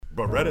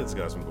But Reddit's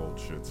got some gold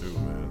shit too,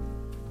 man.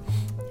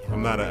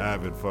 I'm not an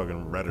avid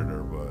fucking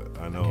Redditor, but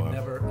I know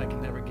I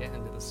can never get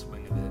into the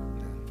swing of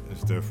it.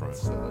 it's different.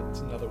 It's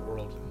another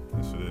world.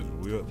 Yes, it is.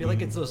 I feel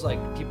like it's those like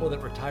people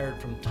that retired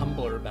from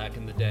Tumblr back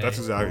in the day. That's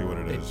exactly what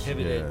it They is.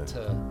 pivoted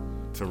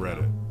to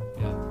Reddit.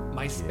 Yeah,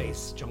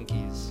 MySpace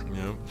junkies.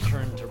 Yeah.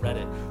 Turned to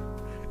Reddit.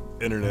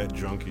 Internet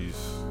junkies.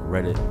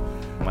 Reddit,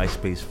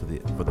 MySpace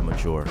for the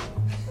mature.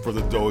 For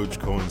the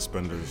Dogecoin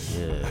spenders.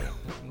 Yeah.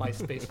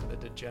 MySpace for the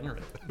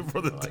degenerate. For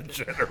the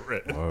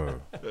degenerate.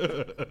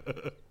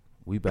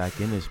 We back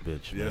in this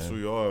bitch, man. Yes,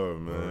 we are,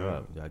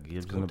 man. We got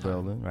Gibbs in the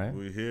building, right?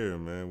 We here,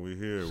 man. We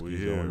here. We Skis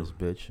here. on this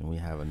bitch, and we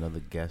have another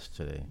guest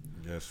today.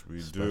 Yes,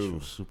 we Special, do.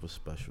 super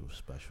special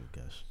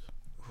guest.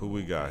 Who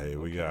we got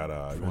here? We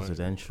got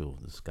presidential.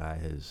 This guy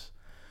has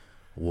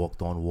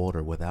walked on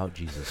water without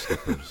Jesus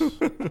slippers.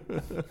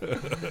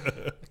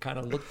 It kind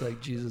of looked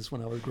like Jesus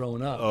when I was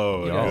growing up.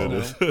 Oh, you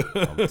goodness.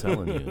 I'm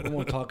telling you. We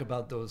won't talk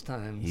about those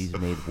times. He's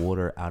made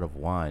water out of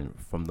wine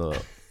from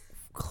the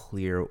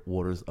clear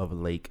waters of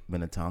Lake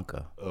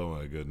Minnetonka. Oh,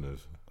 my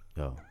goodness.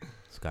 Yo,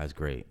 this guy's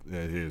great.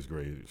 Yeah, he is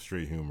great.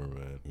 Straight humor,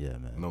 man. Yeah,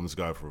 man. I've known this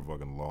guy for a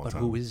fucking long But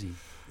time. who is he?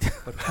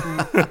 But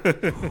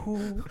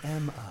who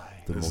am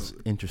I? The most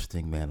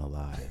interesting man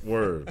alive.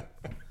 Word.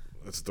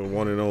 It's the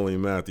one and only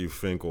Matthew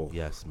Finkle.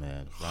 Yes,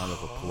 man. Round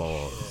of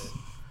applause.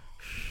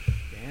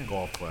 Damn.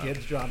 Golf clap.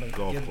 Gibbs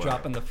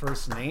dropping the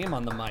first name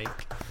on the mic.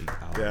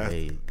 Yeah,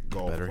 Hey,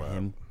 golf better clap.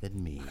 him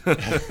than me.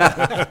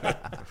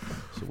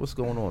 So what's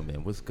going on,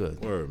 man? What's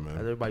good? Word, man. How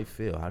does everybody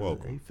feel? How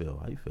Welcome. do you feel?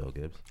 How you feel,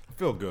 Gibbs? I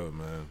feel good,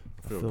 man.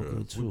 I feel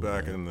good. too, We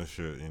back man. in this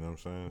shit, you know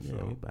what I'm saying?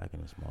 Yeah, we back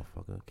in this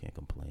motherfucker. Can't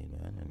complain,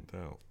 man. And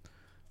Doubt.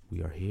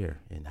 we are here.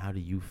 And how do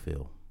you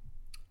feel?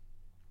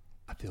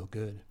 I feel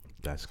good.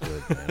 That's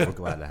good, man. We're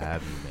glad to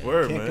have you, man.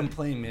 Word, Can't man.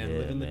 complain, man. Yeah,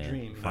 Living man. the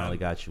dream. Finally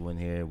got you in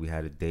here. We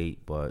had a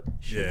date, but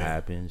shit Yeah.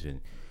 happens,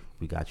 and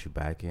we got you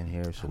back in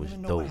here, I so don't it's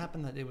even know dope. what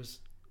happened. That it was.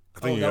 I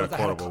think you that got was- I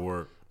had caught a up at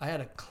work. I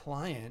had a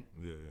client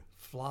Yeah.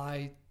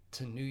 fly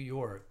to New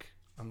York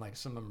on like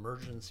some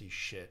emergency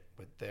shit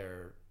with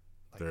their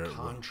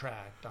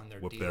contract on their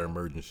With deal. their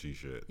emergency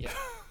shit. Yeah,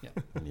 yeah.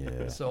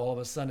 Yeah. So all of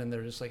a sudden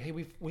they're just like, hey,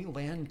 we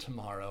land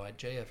tomorrow at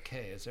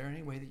JFK. Is there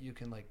any way that you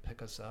can like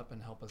pick us up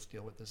and help us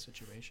deal with this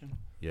situation?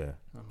 Yeah. And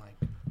I'm like,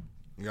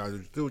 You gotta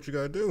do what you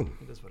gotta do.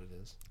 it is what it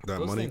is. That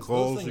Those money things-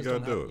 calls, those you things gotta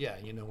don't do have- it. Yeah,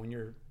 you know, when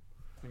you're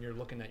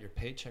looking at your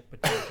paycheck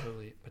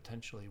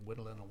potentially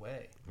whittling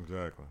away,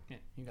 Exactly. yeah,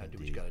 you gotta do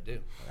what you gotta do.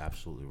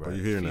 Absolutely But right.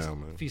 you're here Feast, now,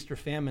 man. feast or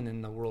famine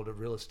in the world of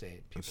real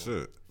estate. People. That's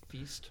it.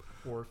 Feast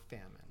or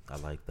famine. I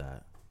like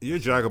that. You're a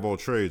jack of all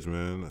trades,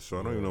 man. So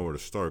I don't even know where to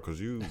start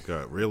because you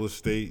got real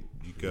estate,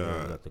 you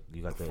got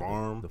the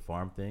farm. the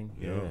farm thing.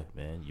 Yeah. Yeah,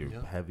 man. You're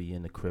Yeah. heavy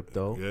into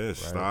crypto. Yeah, right?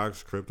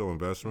 stocks, crypto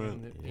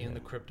investment. Be in the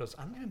cryptos.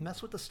 I don't even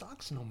mess with the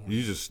stocks no more.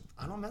 You just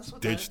I don't mess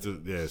with ditched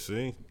that. the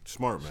see,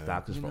 smart man.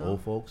 Stocks is You for know,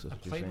 old folks. I That's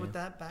what you're played saying? with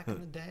that back in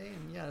the day,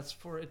 and yeah,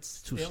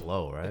 it's Too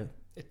slow, right?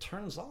 It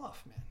turns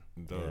off, man.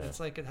 It does. Yeah.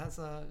 It's like it has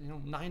a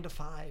 9 to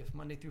 5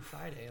 Monday through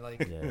Friday.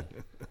 Like Yeah.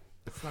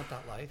 it's not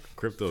that life.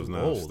 Crypto's Too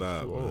not old,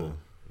 stop, too man. old.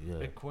 Yeah.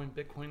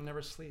 Bitcoin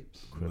never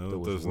sleeps.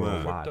 Crypto it is does not.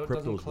 worldwide. Crypto Crypto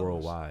doesn't is close.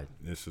 worldwide.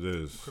 Yes, it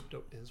is.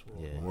 Crypto is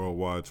worldwide. Yeah.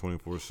 Worldwide,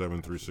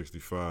 24/7,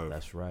 365,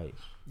 That's right.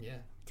 Yeah.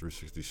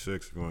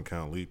 366 if you want to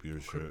count leap year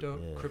shit. Yeah.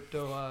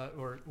 Crypto,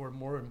 or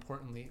more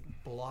importantly,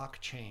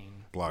 blockchain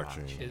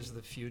Blockchain. is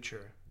the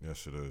future.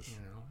 Yes, it is. You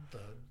know,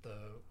 the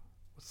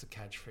what's the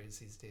catchphrase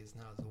these days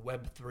now? The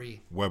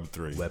Web3.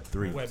 Web3.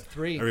 Web3.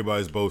 Web3.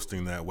 Everybody's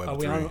boasting that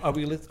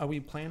Web3. Are we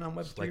playing on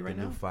Web3 like the right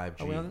new now?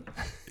 5G. Are we on it?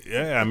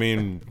 Yeah, I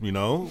mean,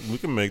 we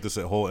can make this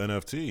a whole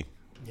NFT.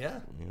 Yeah.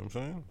 You know what I'm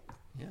saying?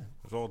 Yeah.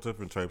 There's all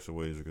different types of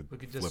ways you could, We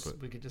could flip just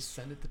it. we could just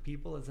send it to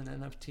people as an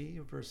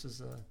NFT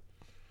versus a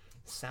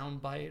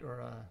soundbite or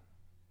a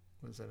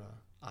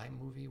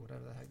iMovie,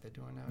 whatever the heck they're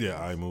doing now. Yeah,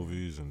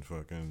 iMovies and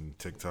fucking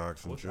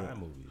TikToks and What's shit.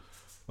 iMovies?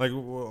 Like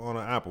on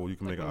an Apple, you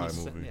can make an when you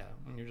iMovie. send, yeah,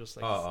 when you're just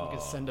like Oh, you can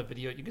oh, send a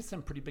video. You can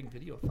send pretty big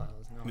video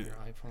files now on Yeah. your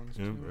iPhones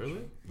Yeah. too. and Really?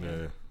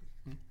 shit.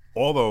 Yeah.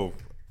 Although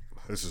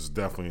this is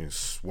definitely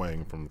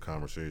swaying from the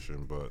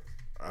conversation, but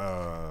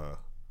I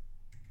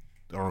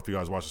don't know if you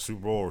guys watched the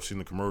Super Bowl or seen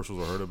the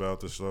commercials or heard about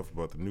this stuff,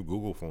 but the new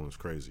Google phone is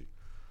crazy.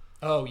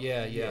 Oh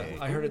yeah.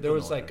 I heard it. There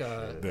was like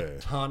that a Yeah.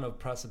 ton of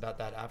press about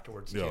that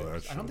afterwards Yo, too. that I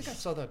don't shit think I is-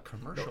 saw the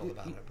commercial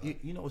about it.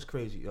 But You know what's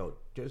crazy? Yo,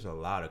 there's a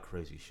lot of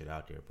crazy shit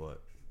out there,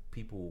 but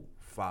people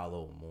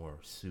follow more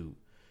suit.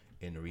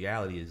 And the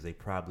reality is they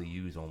probably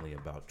use only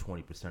about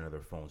 20% of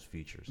their phone's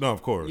features. No,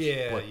 of course.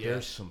 yeah, But yeah.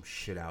 there's some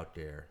shit out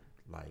there,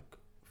 like,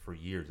 for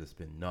years it's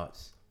been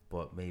nuts.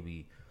 But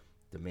maybe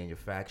the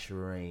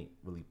manufacturer ain't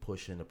really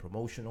pushing the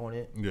promotion on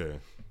it. Yeah. You know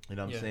what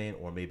I'm Yeah. saying?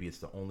 Or maybe it's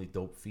the only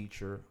dope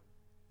feature.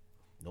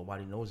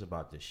 Nobody knows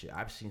about this shit.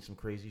 I've seen some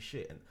crazy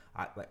shit. And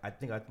I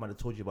think I might have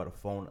told you about a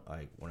phone,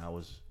 like, when I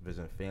was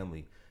visiting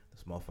family,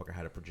 this motherfucker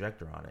had a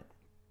projector on it.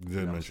 You did You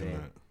know what I'm mention saying?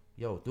 that.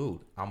 Yo,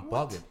 dude, I'm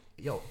bugging.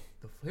 Yo,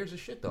 here's the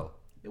shit, though.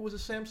 It was a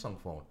Samsung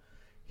phone.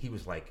 He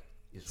was like,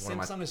 it's one of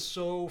my... Samsung is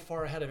so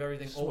far ahead of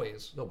everything.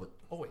 Always. No, but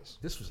Always.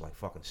 this was like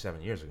fucking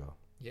 7 years ago.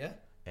 Yeah.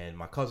 And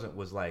my cousin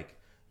was like,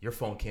 your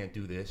phone can't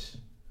do this.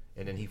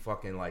 And then he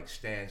fucking like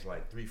stands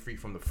like 3 feet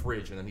from the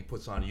fridge, and then he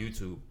puts on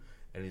YouTube,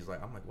 and he's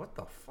like, I'm like, what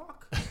the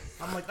fuck?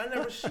 I'm like, I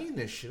never seen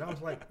this shit. I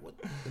was like, what?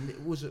 And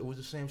it was a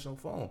Samsung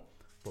phone,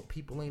 but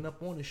people ain't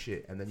up on the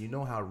shit. And then you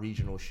know how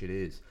regional shit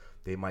is.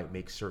 They might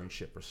make certain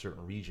shit for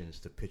certain regions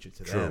to pitch it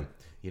to them.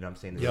 You know what I'm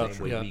saying? The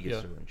same way we get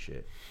certain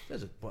shit.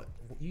 But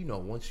you know,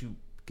 once you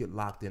get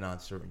locked in on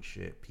certain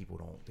shit, people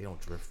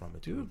don't drift from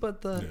it. Dude,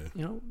 but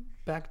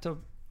back to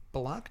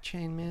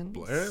blockchain, man.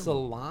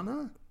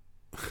 Solana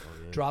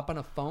dropping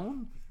a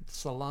phone.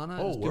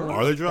 Solana is doing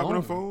are they dropping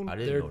a phone?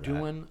 They're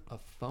doing a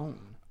phone.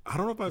 I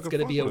don't know if I it's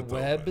can. It's going to be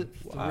a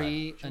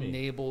Web3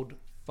 enabled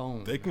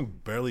phone. They can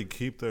barely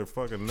keep their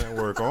fucking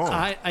network on.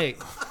 I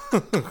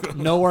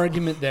no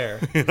argument there.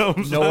 You know what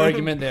I'm no saying?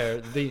 Argument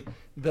there.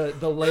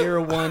 The layer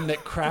one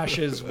that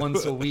crashes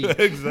once a week.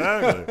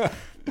 Exactly.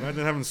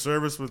 Imagine having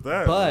service with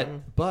that.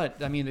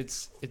 But I mean,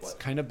 it's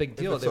kind of big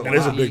deal. It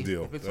is a big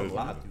deal. If it's a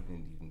lot, you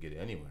can get it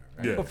anywhere.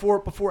 Right? Yeah.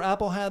 Before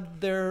Apple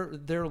had their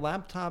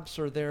laptops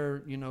or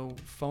their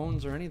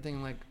phones or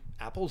anything, like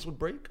Apple's would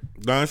break.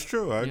 That's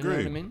true. I You agree. know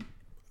what I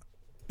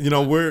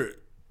mean?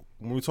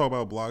 When we talk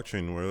about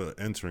blockchain, we're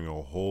entering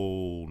a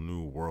whole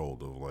new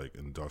world of like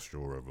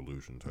industrial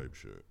revolution type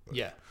shit. Like,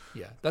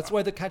 yeah. That's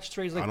why the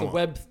catchphrase like the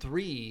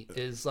Web3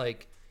 is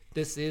like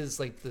this is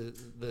like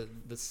the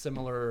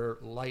similar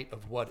light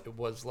of what it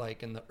was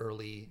like in the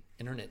early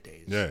internet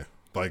days. Yeah,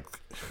 like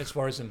as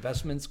far as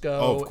investments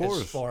go, of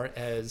course. As far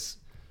as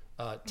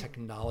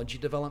technology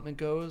development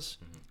goes,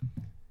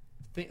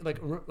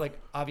 like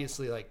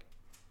obviously like.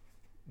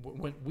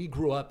 When we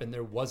grew up and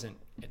there was no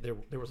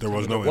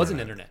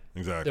internet.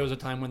 Exactly. There was a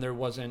time when there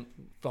wasn't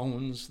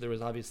phones. There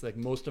was obviously like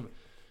most of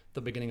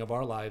the beginning of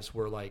our lives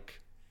were like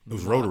it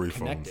was rotary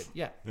connected. phones.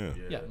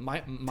 Yeah.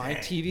 My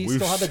TV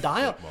still had the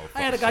dial.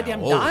 I had a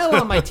goddamn old. dial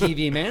on my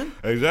TV, man.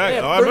 Exactly.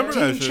 I remember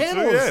that shit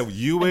channels, too.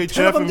 Yeah,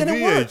 UHF and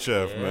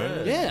VHF,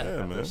 man. Yeah,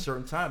 man. At a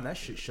certain time, that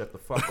shit shut the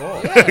fuck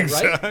off. Yeah,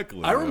 exactly.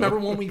 Right? I remember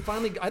when we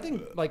finally. I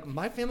think like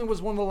my family was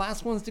one of the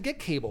last ones to get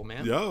cable,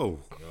 man. Yo.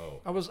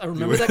 I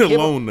remember that cable.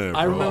 Alone there, bro.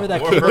 I remember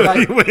that cable guy.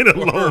 You ain't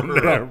alone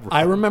there, bro.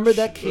 I remember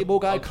that cable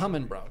guy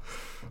coming, bro.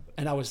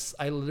 And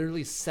I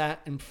literally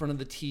sat in front of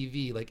the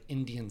TV like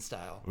Indian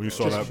style, when you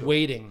saw just that,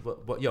 waiting.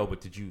 But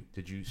did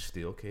you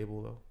steal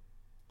cable though?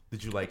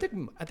 Did you like? I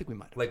think we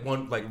might have.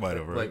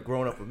 Like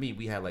growing up with me,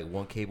 we had like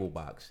one cable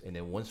box, and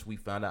then once we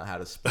found out how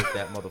to split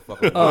that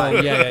motherfucker,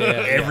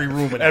 every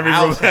room in the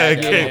house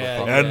had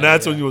cable, and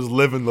that's when you was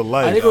living the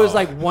life. I think it was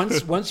like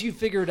once you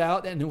figured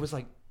out, and it was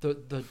like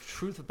the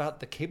truth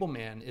about the cable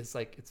man is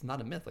like it's not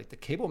a myth. Like the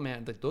cable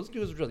man, like those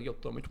dudes were like, yo,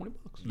 throw me $20.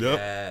 Yep.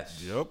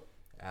 Yes. Yep.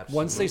 Absolutely.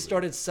 Once they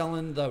started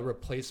selling the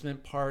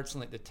replacement parts and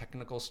like the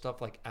technical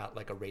stuff like at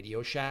like a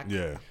Radio Shack,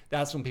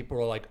 that's when people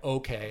were like,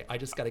 okay, I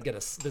just got to get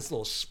this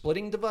little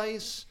splitting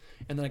device,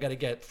 and then I got to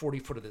get 40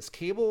 foot of this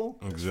cable.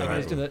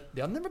 Exactly.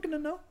 They're never gonna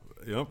know.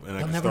 Yep, and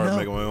I can start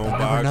making my own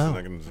box, and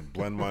I can just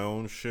blend my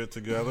own shit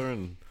together,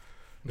 and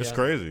it's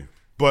crazy.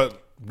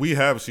 But we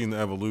have seen the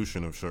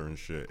evolution of certain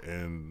shit,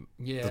 and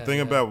the thing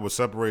about what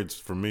separates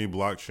for me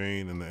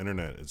blockchain and the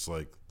internet, it's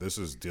like this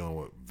is dealing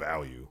with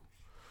value.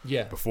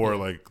 Yeah. Before,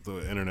 like,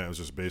 the internet was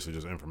just basically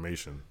just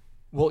information.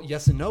 Well,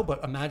 yes and no,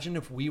 but imagine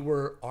if we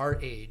were our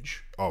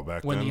age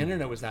back when then, the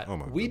internet was that.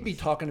 We'd be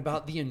goodness. talking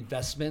about the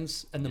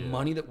investments and the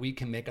money that we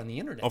can make on the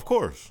internet. Of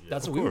course.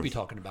 That's what we would be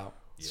talking about.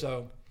 Yeah.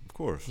 So, of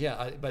course.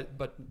 Yeah,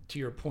 but to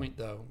your point,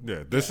 though.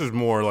 Yeah, this is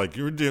more like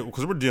you're dealing,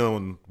 because we're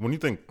dealing with, when you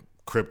think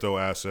crypto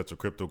assets or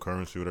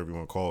cryptocurrency, whatever you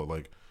want to call it,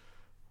 like,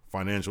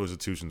 financial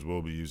institutions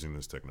will be using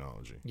this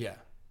technology. Yeah.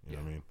 You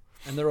know what I mean?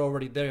 And they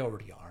already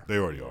are. They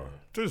already are.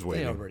 They're just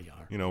waiting. They already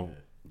are. You know,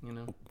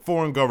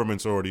 foreign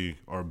governments already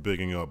are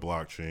bigging up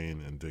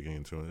blockchain and digging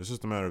into it. It's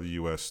just a matter of the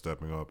U.S.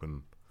 stepping up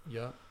and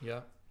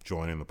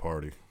joining the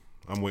party.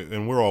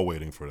 And we're all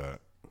waiting for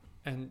that.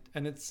 And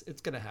it's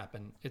gonna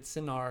happen. It's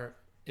in our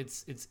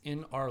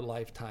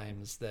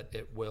lifetimes that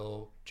it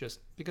will, just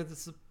because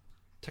it's a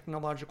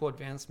technological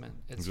advancement.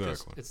 It's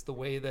exactly. It's the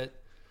way that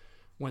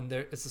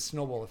it's a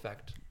snowball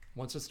effect.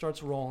 Once it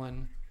starts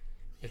rolling,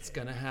 it's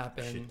gonna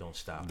happen. Shit don't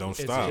stop.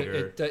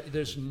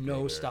 There's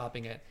no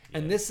stopping it. Yeah.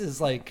 And this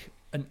is like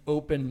an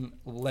open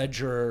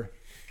ledger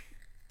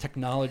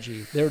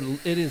technology.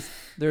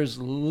 There's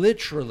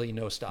literally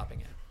no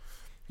stopping it.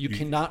 You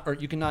cannot.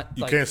 You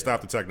can't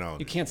stop the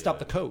technology. You can't stop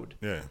the code.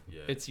 Yeah.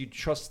 It's you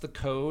trust the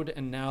code,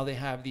 and now they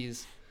have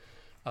these.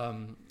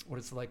 What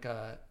is it like?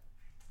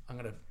 I'm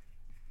gonna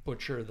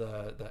butcher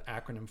the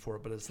acronym for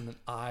it, but it's an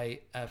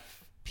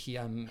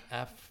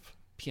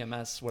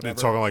PMS, whatever.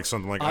 You're talking like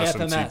something like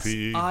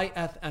SMTP.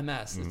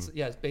 IFMS. Mm-hmm.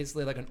 It's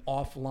basically like an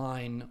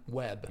offline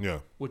web. Yeah.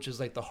 Which is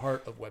like the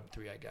heart of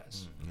Web3, I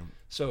guess. Mm-hmm.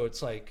 So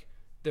it's like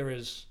there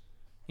is,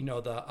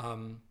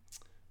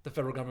 the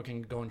federal government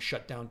can go and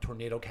shut down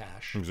Tornado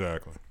Cash.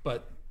 Exactly.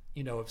 But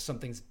if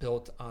something's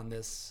built on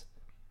this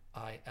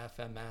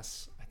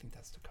IFMS, I think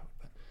that's the code.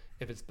 But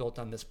if it's built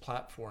on this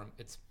platform,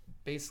 it's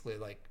basically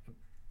like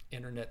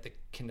internet that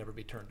can never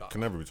be turned off.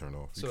 Can never be turned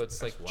off. So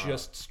it's like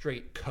just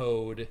straight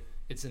code.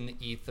 It's in the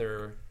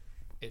ether.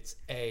 it's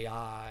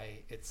AI,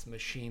 it's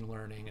machine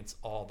learning, it's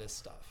all this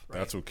stuff. Right?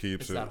 That's what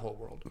keeps it's it that whole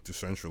world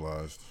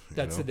decentralized.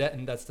 That's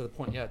and that's the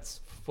point. Yeah,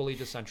 it's fully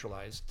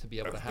decentralized to be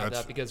able to have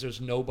that because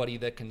there's nobody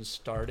that can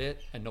start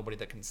it and nobody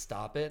that can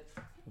stop it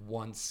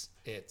once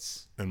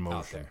it's in motion.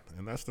 out there.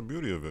 And that's the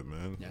beauty of it,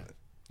 man. Yeah.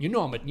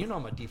 I'm a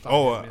DeFi.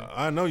 Oh, head, man.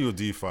 I know you're a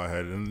DeFi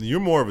head, and you're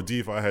more of a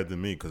DeFi head than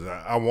me because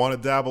I want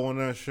to dabble in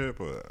that shit,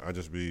 but I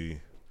just be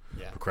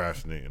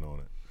procrastinating on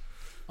it.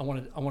 I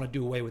want to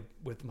do away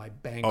with my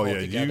bank Oh, yeah,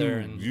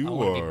 altogether, you I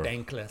want to are be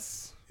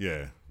bankless.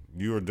 Yeah,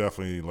 you are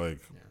definitely like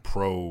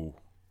pro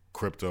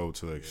crypto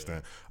to the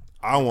extent.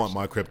 I want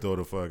my crypto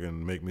to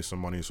fucking make me some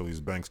money so these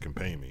banks can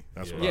pay me.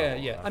 That's what I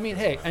want. I mean,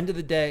 hey, end of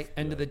the day,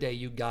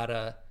 you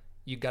gotta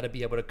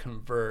be able to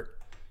convert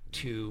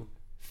to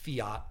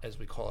fiat, as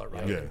we call it,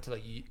 right? Yeah. To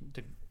like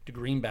the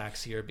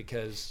greenbacks here,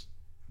 because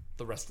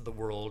the rest of the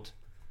world,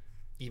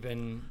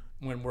 even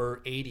when we're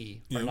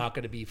 80, are not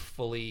going to be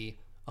fully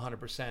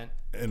 100%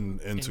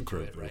 into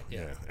crypto, it, right?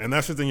 Yeah. And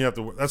that's the thing you have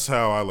to. That's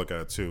how I look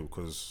at it too,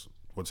 because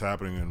what's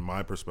happening in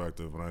my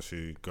perspective when I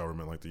see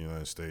government like the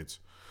United States,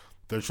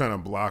 they're trying to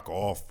block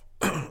off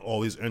all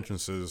these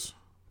entrances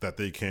that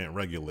they can't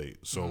regulate.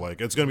 So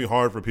like, it's gonna be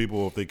hard for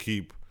people if they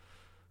keep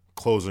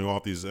closing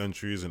off these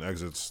entries and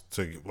exits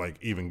to like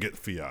even get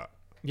fiat.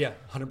 Yeah,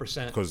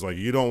 100%. Because like,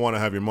 you don't want to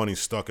have your money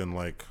stuck in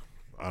like,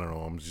 I don't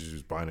know, I'm just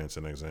use Binance as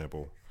an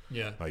example.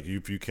 Yeah. Like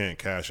if you can't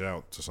cash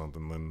out to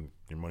something, then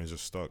your money's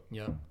just stuck.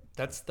 Yeah.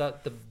 That's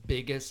the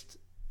biggest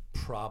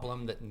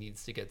problem that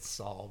needs to get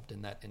solved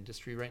in that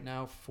industry right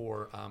now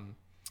for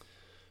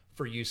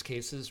use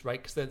cases,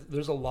 right? Because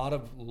there's a lot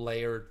of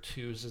layer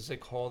 2s, as they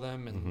call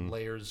them, and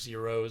layer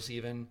 0s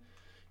even,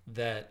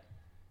 that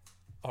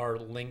are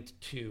linked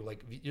to,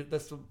 like,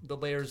 that's the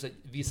layers that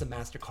Visa,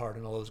 MasterCard,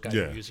 and all those guys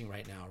are using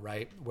right now,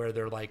 right? Where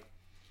they're like,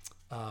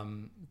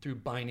 through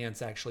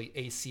Binance, actually,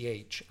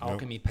 ACH,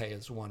 Alchemy Pay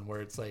is one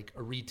where it's like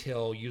a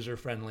retail,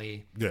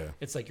 user-friendly. Yeah.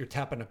 It's like you're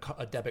tapping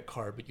a debit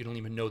card, but you don't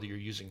even know that you're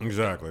using it.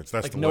 Exactly. That's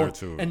like the layer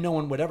 2. And no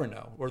one would ever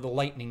know. Or the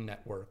Lightning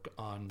Network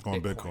on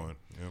Bitcoin.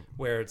 Yep.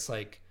 Where it's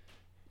like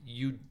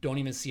you don't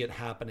even see it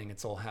happening.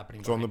 It's all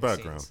happening. It's on the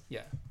background.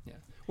 Yeah.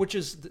 Which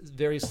is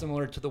very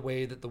similar to the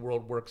way that the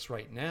world works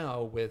right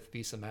now with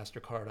Visa,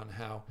 MasterCard, on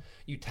how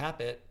you tap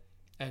it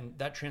and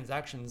that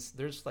transactions,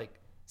 there's like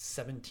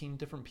 17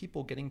 different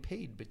people getting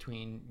paid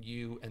between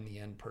you and the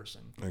end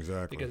person.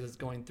 Exactly. Because it's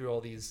going through all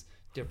these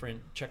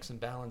different checks and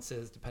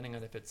balances depending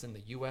on if it's in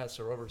the US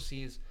or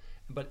overseas.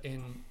 But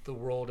in the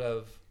world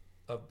of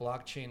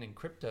blockchain and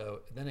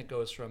crypto, then it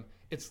goes from,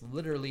 it's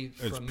literally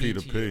from P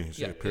to P.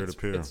 Yeah, peer to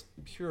peer. It's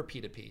pure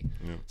P2P.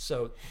 Yeah.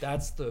 So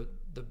that's the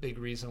big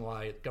reason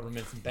why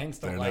governments and banks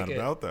don't like it. They're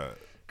not about that.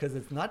 Because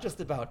it's not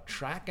just about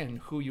tracking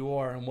who you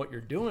are and what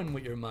you're doing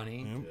with your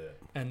money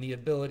and the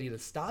ability to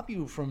stop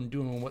you from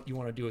doing what you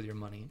want to do with your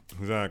money.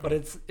 Exactly.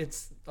 But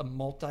it's a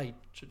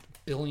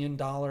multi-billion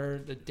dollar,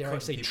 dare I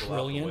say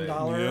trillion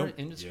dollar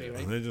industry, right?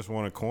 And they just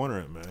want to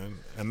corner it, man.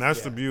 And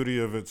that's the beauty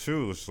of it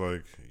too. It's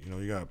like,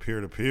 you got peer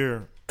to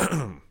peer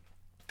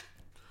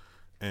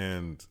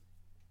and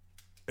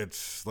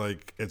it's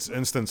like, it's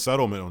instant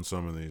settlement on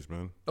some of these,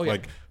 man. Oh, yeah.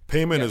 Like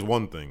payment is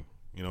one thing.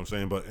 You know what I'm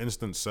saying? But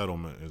instant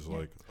settlement is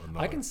like another.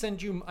 I can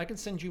send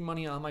you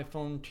money on my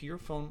phone to your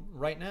phone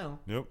right now.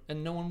 Yep.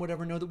 And no one would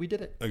ever know that we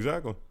did it.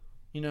 Exactly.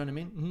 You know what I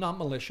mean? Not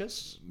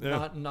malicious,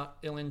 not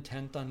ill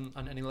intent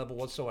on any level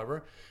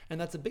whatsoever. And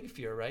that's a big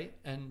fear, right?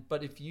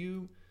 But if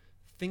you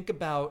think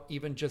about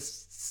even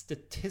just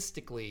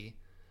statistically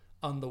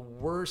on the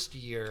worst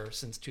year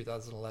since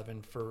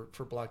 2011 for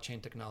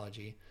blockchain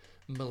technology,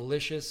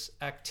 malicious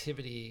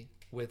activity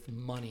with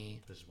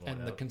money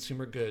and the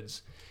consumer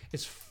goods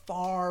is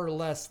far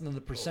less than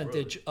the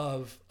percentage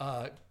of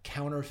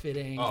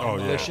counterfeiting and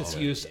malicious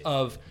use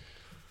of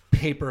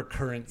paper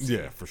currency.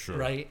 Yeah, for sure.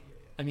 Right?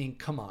 I mean,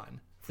 come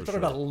on. We're talking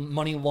about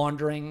money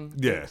laundering.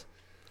 Yeah.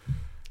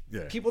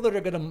 Yeah. People that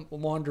are going to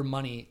launder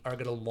money are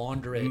going to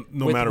launder it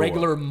with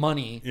regular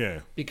money. Yeah.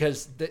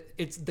 Because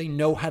they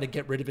know how to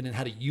get rid of it and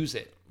how to use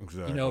it.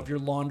 Exactly. If you're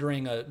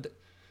laundering a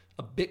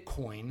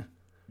Bitcoin.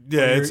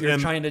 Yeah, you're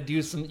trying to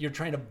do some. You're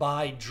trying to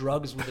buy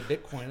drugs with the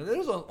Bitcoin.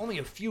 There's only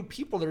a few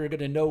people that are going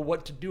to know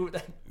what to do with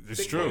that.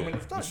 It's Bitcoin true. When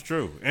it's done. It's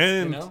true.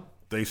 And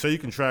they say you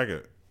can track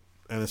it,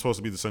 and it's supposed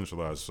to be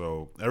decentralized.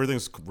 So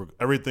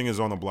everything is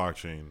on the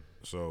blockchain.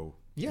 So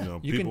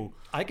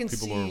I can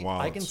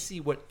see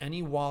what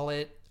any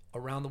wallet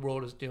around the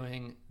world is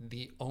doing.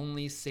 The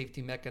only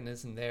safety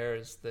mechanism there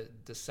is the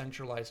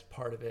decentralized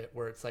part of it,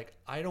 where it's like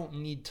I don't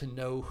need to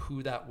know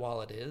who that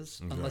wallet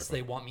is unless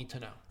they want me to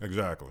know.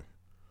 Exactly.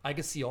 I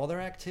could see all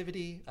their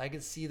activity. I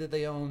could see that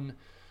they own,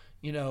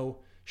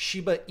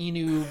 Shiba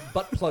Inu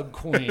butt plug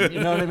coin. You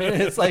know what I mean?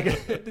 It's like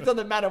it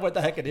doesn't matter what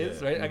the heck it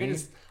is, right?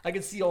 I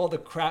can see all the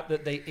crap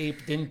that they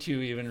aped into,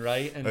 even,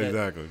 right? And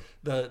exactly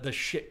the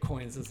shit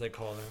coins, as they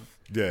call them.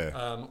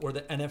 Yeah. Or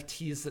the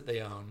NFTs that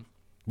they own.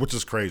 Which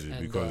is crazy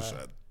because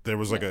there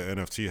was like an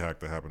NFT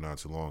hack that happened not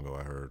too long ago.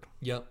 I heard.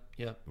 Yep.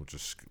 Which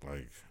is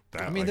like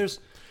that. I mean, like, there's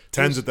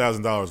tens of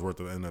 $1,000s worth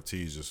of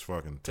NFTs just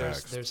fucking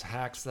taxed. There's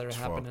hacks that are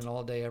happening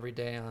all day, every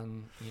day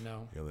on, Yeah,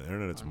 the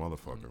internet, it's a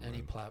motherfucker, on any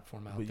man.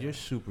 platform out But there. you're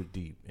super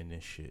deep in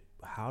this shit.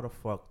 How the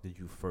fuck did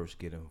you first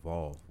get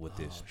involved with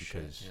this?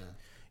 Because shit, yeah.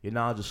 your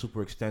knowledge is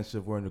super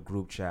extensive. We're in the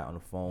group chat on the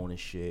phone and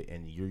shit,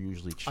 and you're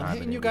usually chiming in. I'm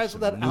hitting you with guys some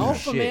with that new alpha,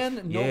 shit.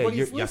 man.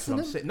 Nobody's that's what I'm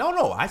listening. saying.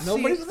 No, I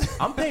see it.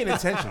 I'm paying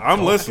attention. I'm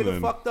Don't listening. Get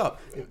it fucked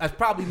up. That's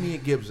probably me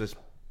and Gibbs that's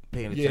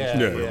paying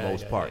attention for the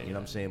most part. You know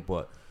what I'm saying?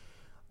 But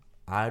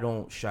I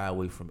don't shy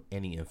away from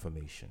any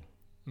information.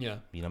 Yeah.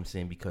 You know what I'm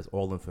saying? Because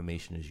all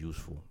information is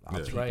useful.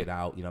 I'll keep it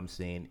out. You know what I'm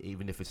saying?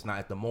 Even if it's not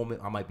at the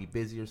moment, I might be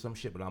busy or some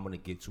shit, but I'm going to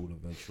get to it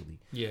eventually.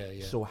 Yeah.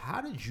 So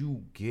how did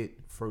you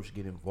first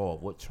get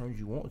involved? What turned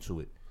you on to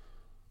it?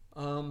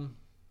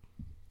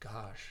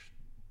 Gosh.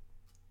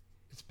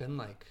 It's been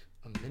like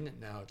a minute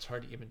now. It's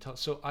hard to even tell.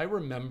 So I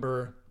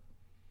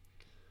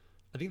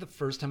think the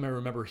first time I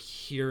remember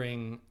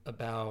hearing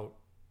about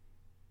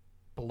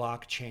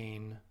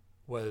blockchain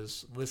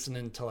was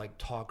listening to like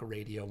talk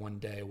radio one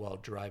day while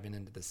driving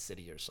into the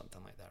city or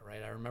something like that,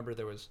 right? I remember I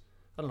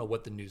don't know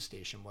what the news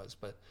station was,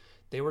 but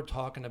they were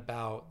talking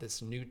about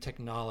this new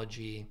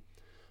technology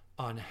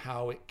on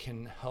how it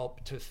can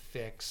help to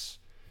fix,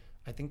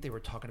 I think they were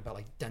talking about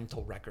like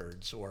dental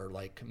records or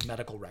like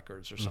medical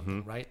records or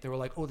something, right? They were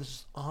like, oh, this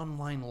is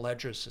online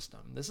ledger system.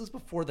 This is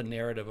before the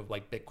narrative of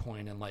like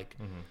Bitcoin and like,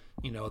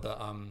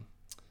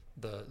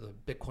 the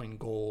Bitcoin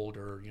gold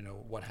or,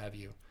 what have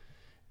you.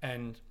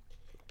 And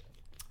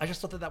I just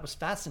thought that was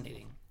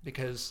fascinating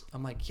because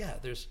I'm like, yeah,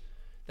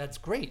 that's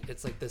great.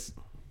 It's like this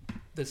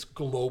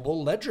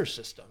global ledger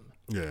system.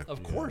 Yeah.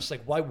 Of course.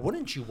 Like, why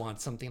wouldn't you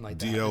want something like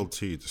that?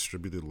 DLT,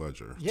 distributed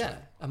ledger. Yeah.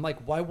 I'm like,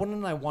 why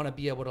wouldn't I want to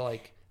be able to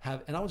like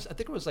have, and I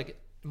think it was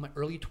like in my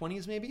early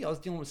 20s, maybe I was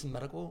dealing with some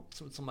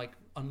like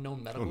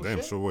unknown medical shit. Oh,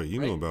 damn. So wait, you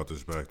knew about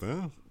this back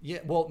then? Yeah.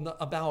 Well, no,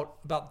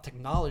 about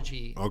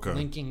technology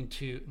linking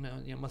to,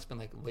 it must have been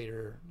like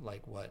later,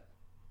 like what?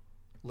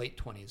 Late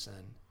 20s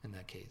then in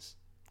that case.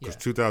 Because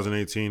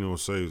 2018, it will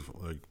say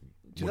like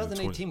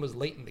 2018 was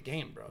late in the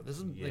game, bro. This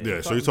is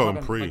so you're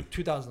talking pre like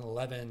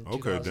 2011.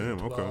 Okay,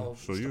 damn. Okay,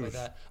 so you like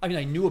that. I mean,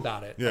 I knew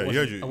about it. Yeah,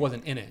 I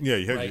wasn't in it. Yeah,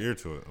 you had your ear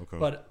to it. Okay.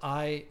 But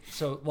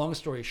so long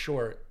story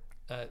short,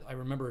 I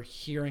remember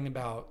hearing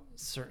about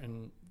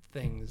certain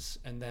things,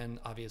 and then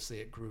obviously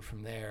it grew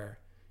from there.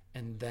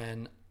 And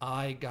then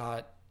I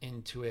got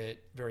into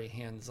it very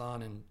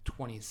hands-on in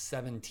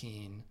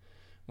 2017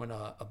 when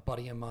a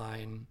buddy of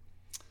mine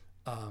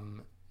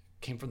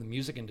came from the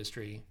music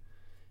industry,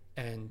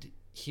 and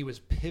he was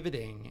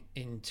pivoting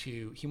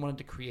he wanted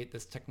to create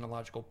this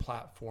technological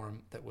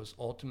platform that was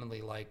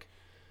ultimately like,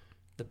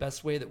 the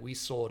best way that we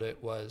sold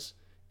it was,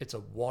 it's a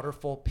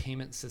waterfall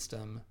payment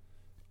system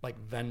like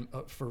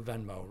for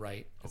Venmo,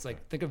 right? It's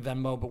like, think of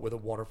Venmo but with a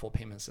waterfall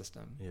payment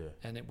system. Yeah.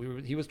 And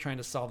he was trying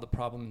to solve the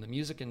problem in the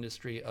music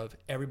industry of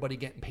everybody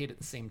getting paid at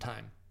the same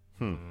time.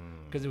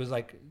 Because it was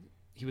like,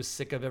 he was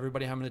sick of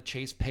everybody having to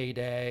chase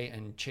payday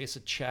and chase a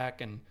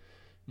check, and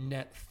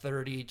net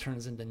 30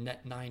 turns into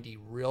net 90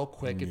 real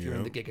quick if you're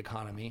in the gig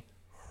economy,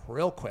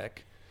 real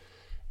quick.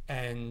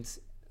 And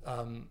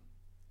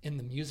in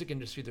the music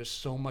industry, there's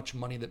so much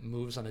money that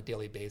moves on a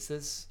daily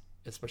basis,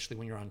 especially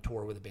when you're on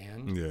tour with a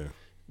band,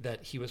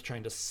 that he was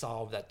trying to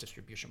solve that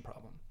distribution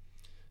problem.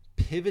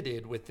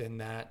 Pivoted within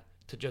that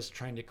to just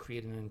trying to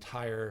create an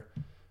entire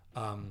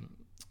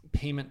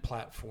payment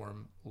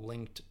platform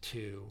linked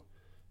to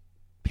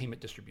payment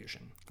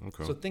distribution.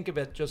 Okay. So think of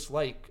it just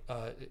like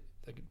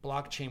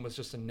blockchain was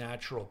just a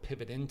natural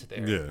pivot into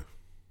there.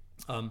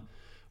 Yeah.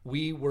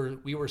 We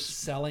were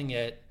selling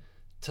it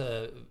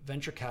to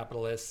venture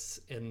capitalists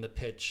in the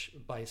pitch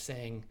by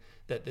saying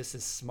that this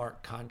is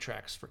smart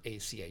contracts for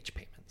ACH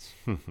payments,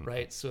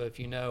 right? So if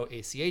you know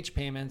ACH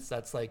payments,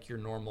 that's like your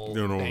normal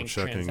bank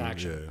checking,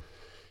 transaction. Yeah.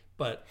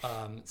 But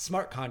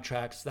smart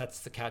contracts, that's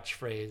the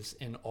catchphrase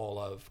in all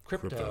of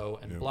crypto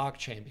and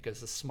blockchain,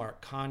 because the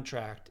smart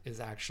contract is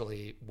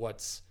actually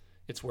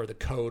it's where the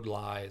code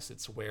lies.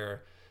 It's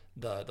where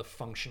the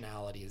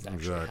functionality is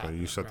actually happening.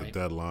 You set the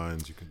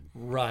deadlines. You can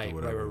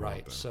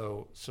right.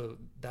 So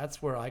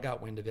that's where I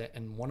got wind of it.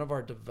 And one of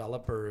our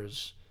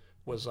developers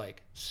was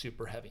like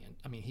super heavy.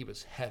 He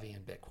was heavy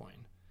in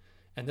Bitcoin.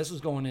 And this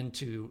was going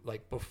into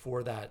like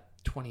before that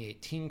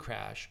 2018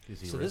 crash.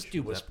 So this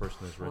dude was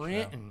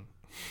printing.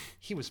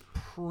 He was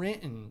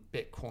printing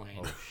Bitcoin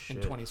in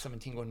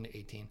 2017 going into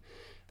 18.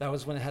 That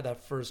was when it had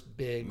that first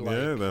big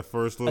that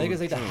first little, I think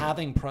it's like the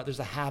halving there's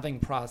a halving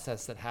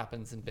process that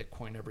happens in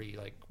Bitcoin every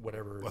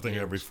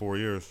every 4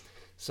 years.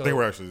 So I think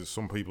we're actually,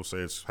 some people say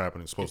it's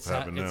happening. It's supposed to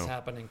happen now. It's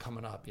happening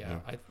coming up. Yeah.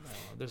 I don't know.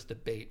 There's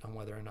debate on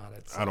whether or not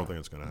it's I don't think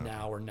it's going to happen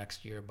now or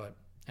next year, but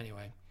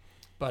anyway.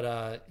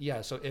 But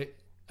so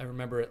I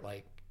remember it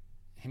like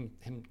him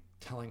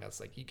telling us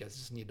like, you guys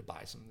just need to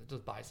buy some.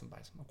 Just buy some.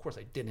 Of course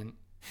I didn't,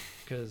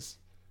 because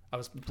I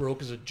was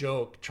broke as a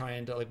joke,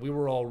 trying to we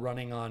were all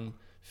running on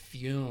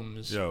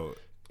fumes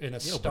in a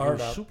startup.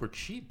 But it was super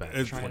cheap back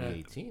in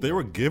 2018. They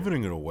were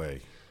giving it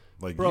away.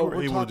 Like, Bro, you were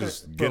we're able talking- to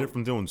just get bro, it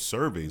from doing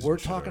surveys. We're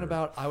and shit, talking I heard.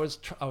 about I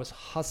was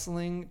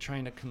hustling,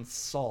 trying to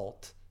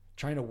consult,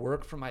 trying to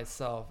work for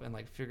myself, and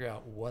like figure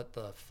out what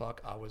the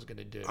fuck I was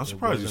gonna do. I'm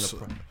surprised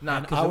you. Nah,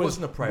 And because I it was-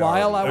 wasn't a priority.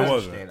 while I It was-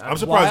 wasn't. I'm I'm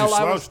surprised you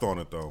While I was- slouched on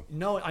it though.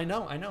 No, I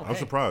know. I'm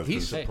surprised.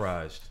 He's 'cause-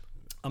 surprised.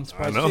 I'm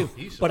surprised I know. too.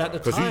 He's But at the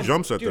surprised. 'Cause he time,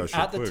 jumps at dude, that shit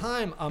at the quick.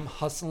 time, I'm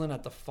hustling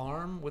at the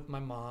farm with my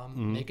mom,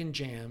 Mm-hmm. making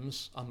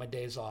jams on my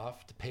days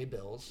off to pay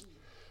bills.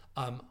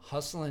 I'm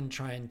hustling,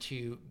 trying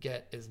to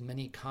get as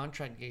many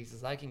contract gigs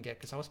as I can get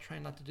because I was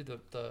trying not to do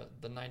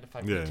the 9 to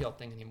 5 Yeah. retail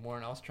thing anymore,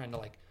 and I was trying to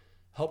like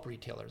help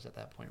retailers at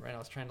that point, right? I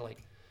was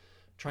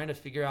trying to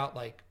figure out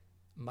like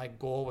my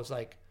goal was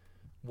like,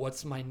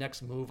 what's my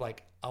next move?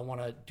 Like, I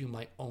want to do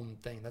my own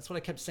thing. That's what I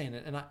kept saying,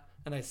 and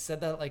I said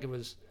that like it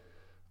was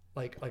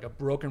like a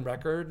broken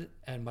record,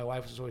 and my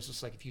wife was always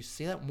just like, if you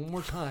say that one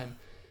more time,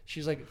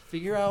 she's like,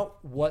 figure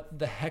out what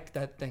the heck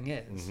that thing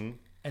is,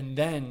 and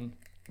then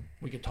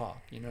we could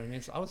talk. You know what I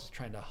mean? So I was just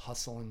trying to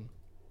hustle and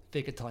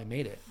fake it till I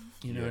made it.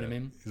 You know what I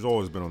mean? He's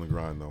always been on the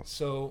grind though.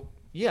 So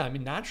yeah, I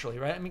mean, naturally,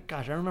 right? I mean,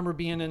 gosh, I remember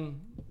being in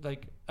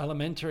like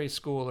elementary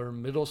school or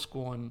middle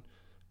school and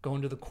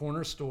going to the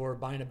corner store,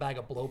 buying a bag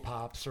of blow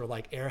pops or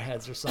like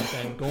airheads or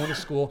something, going to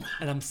school,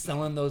 and I'm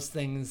selling those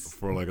things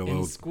For like a in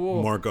little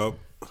school. markup.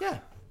 Yeah.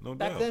 No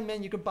Back doubt. then,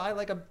 man, you could buy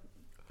like a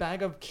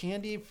bag of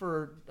candy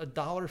for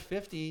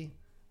 $1.50,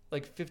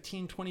 like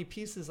 15, 20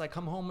 pieces. I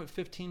come home with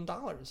 $15.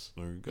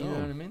 There you go. You know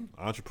what I mean?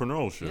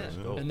 Entrepreneurial shit.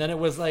 Yeah. Yeah. And then it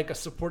was like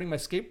supporting my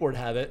skateboard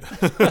habit.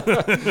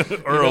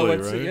 Early, right?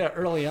 right? Yeah,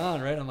 early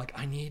on, right? I'm like,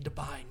 I need to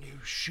buy new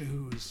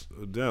shoes.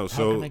 Yeah, How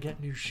so can I get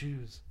new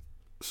shoes?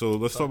 so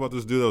let's talk about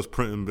this dude that was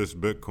printing this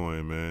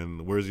Bitcoin,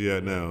 man. Where's he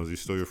at now? Is he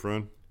still your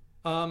friend?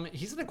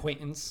 He's an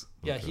acquaintance.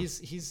 Yeah, Okay.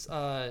 he's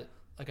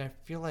like, I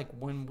feel like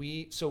when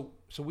we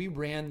we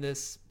ran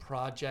this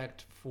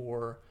project we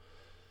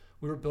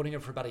were building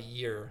it for about a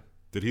year.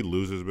 Did he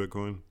lose his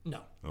Bitcoin?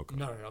 No. Okay.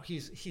 No.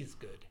 He's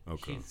good.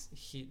 Okay.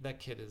 That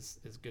kid is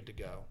good to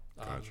go.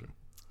 Gotcha.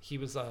 He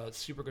was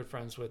super good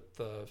friends with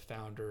the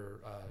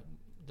founder,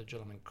 the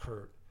gentleman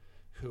Kurt,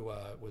 who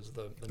was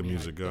the The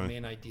music guy? the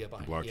main idea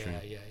behind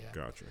Blockchain? it. Yeah.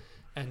 Gotcha.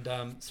 And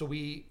so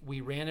we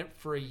ran it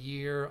for a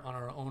year on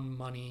our own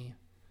money.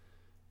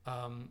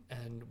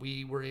 And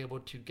we were able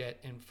to get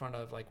in front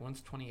of, like,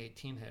 once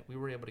 2018 hit, we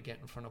were able to get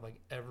in front of like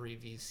every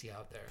VC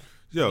out there.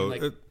 Yo,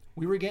 like,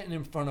 we were getting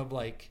in front of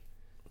like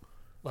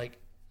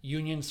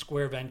Union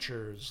Square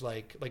Ventures,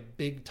 like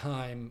big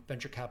time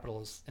venture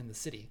capitalists in the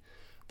city.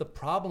 The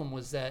problem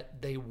was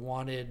that they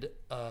wanted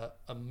a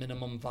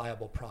minimum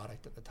viable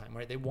product at the time,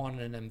 right? They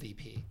wanted an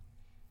MVP,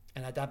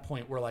 and at that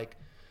point, we're like,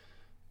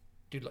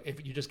 dude,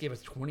 if you just gave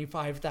us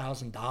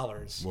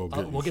 $25,000, We'll get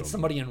you we'll get something.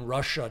 somebody in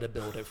Russia to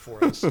build it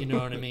for us. You know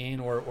what I mean,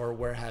 or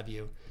where have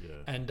you? Yeah.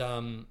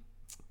 And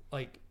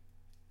like,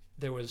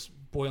 there was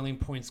boiling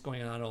points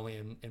going on not only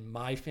in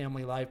my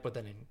family life, but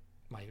then in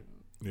my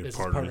business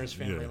partner's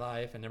family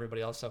life and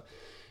everybody else. So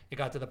it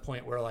got to the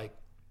point where like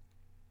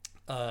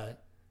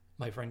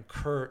my friend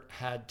Kurt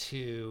had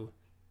to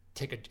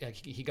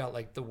he got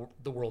like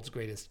the world's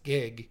greatest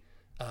gig.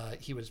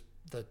 He was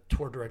the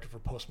tour director for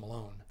Post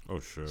Malone. Oh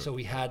shit. So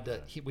we had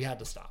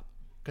to stop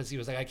because he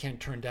was like, I can't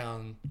turn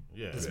down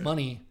this Yeah.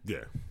 money,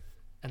 Yeah.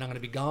 and I'm going to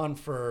be gone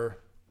for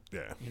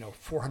Yeah.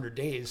 400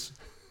 days.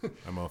 That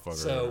motherfucker.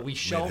 So we made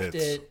shelved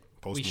hits. it.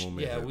 Post Malone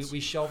made hits. We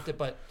shelved it,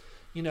 but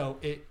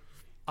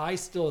I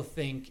still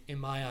think in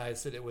my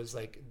eyes that it was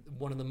like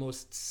one of the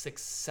most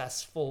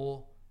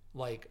successful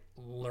like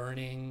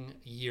learning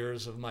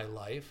years of my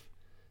life,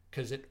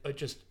 because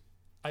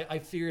I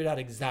figured out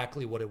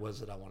exactly what it was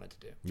that I wanted to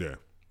do. Yeah.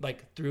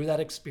 Like through that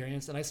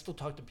experience, and I still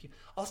talk to people.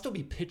 I'll still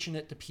be pitching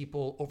it to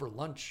people over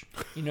lunch.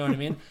 You know what I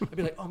mean? I'd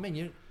be like, oh man,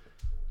 you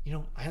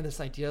know, I had this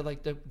idea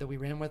like that we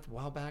ran with a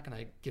while back, and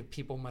I give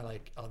people my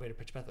like elevator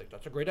pitch back, like,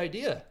 that's a great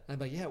idea. And I'm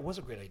like, yeah, it was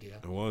a great idea.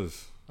 It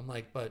was. I'm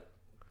like, but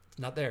it's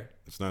not there.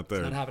 It's not there.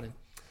 It's not happening.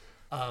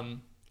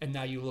 And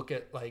now you look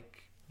at like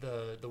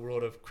the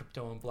world of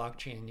crypto and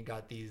blockchain. You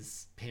got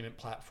these payment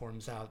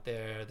platforms out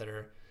there that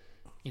are,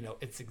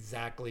 it's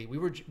exactly we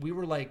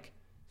were like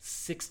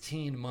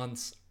 16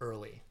 months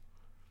early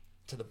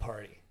to the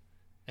party,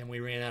 and we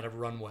ran out of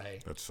runway.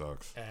 That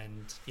sucks.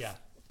 And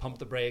pumped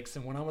the brakes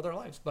and went on with our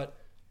lives. But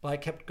I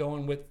kept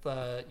going with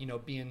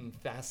being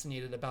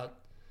fascinated about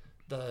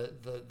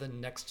the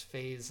next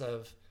phase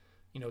of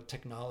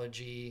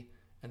technology,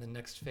 and the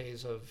next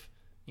phase of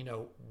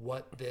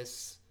what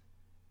this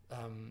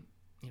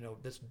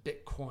this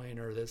Bitcoin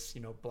or this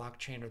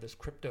blockchain or this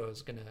crypto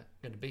is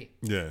gonna be.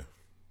 Yeah.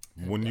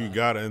 When you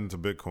got into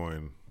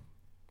Bitcoin,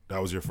 that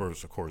was your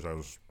first, of course, that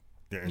was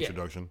your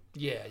introduction.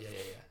 Yeah.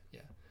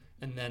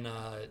 And then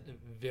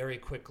very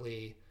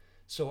quickly,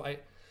 so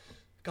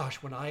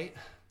when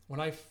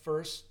I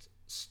first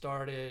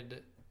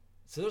started,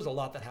 so there's a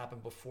lot that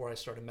happened before I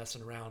started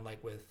messing around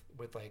like with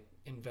like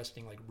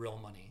investing like real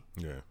money.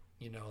 Yeah.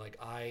 Like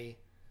I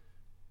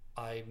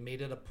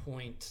made it a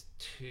point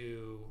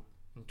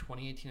in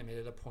 2018, I made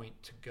it a point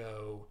to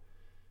go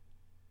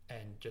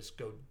and just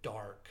go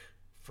dark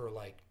for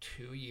like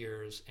 2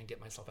 years and get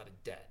myself out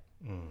of debt.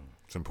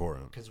 It's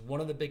important. Because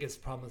one of the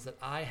biggest problems that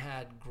I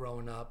had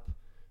growing up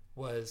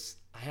was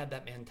I had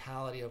that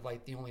mentality of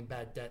like the only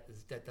bad debt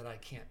is debt that I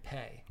can't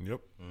pay.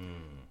 Yep.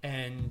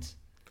 And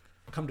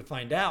come to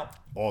find out,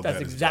 All that's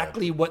debt is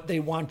exactly what they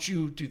want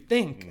you to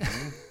think.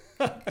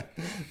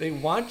 They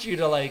want you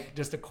to like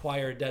just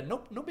acquire debt.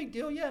 No big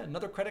deal. Yeah,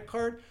 another credit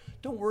card.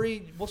 Don't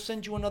worry, we'll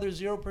send you another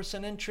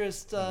 0%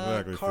 interest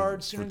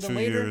card sooner than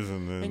later,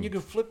 and you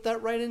can flip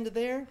that right into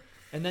there.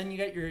 And then you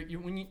got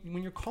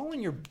when you're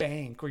calling your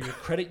bank or your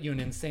credit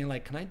union saying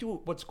like, can I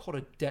do what's called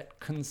a debt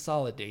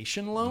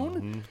consolidation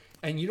loan?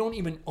 And you don't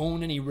even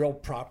own any real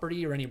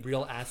property or any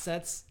real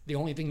assets. The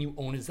only thing you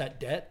own is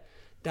that debt.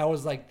 That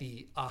was like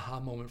the aha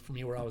moment for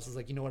me where I was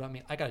like, you know what I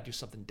mean? I got to do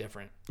something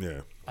different.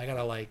 Yeah. I got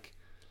to like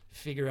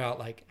figure out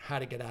like how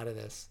to get out of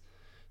this.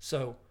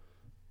 So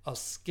I'll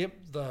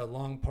skip the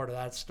long part of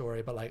that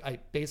story, but like I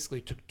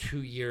basically took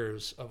 2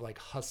 years of like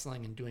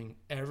hustling and doing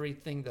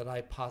everything that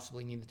I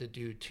possibly needed to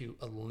do to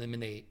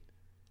eliminate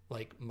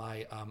like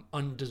my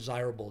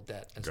undesirable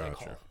debt, as I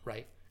call it,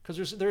 right?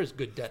 Because there is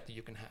good debt that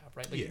you can have,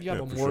 right? Like if you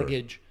have a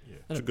mortgage,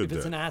 if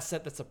it's an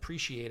asset that's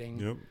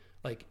appreciating,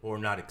 like or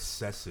not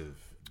excessive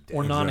debt.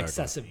 Or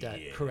non-excessive debt,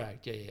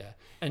 correct? Yeah.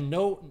 And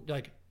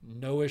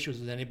no issues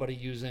with anybody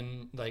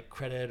using like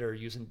credit or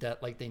using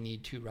debt like they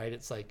need to, right?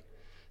 It's like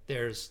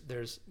there's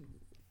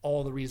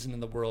all the reason in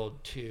the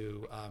world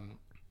to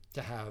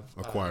have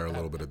acquire a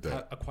little bit of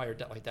debt, acquire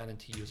debt like that, and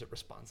to use it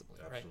responsibly,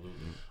 Absolutely.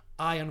 right?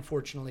 I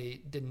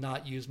unfortunately did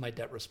not use my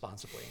debt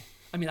responsibly.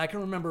 I mean, I can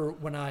remember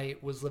when I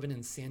was living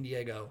in San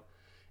Diego,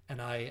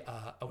 and I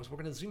was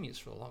working at Zoomies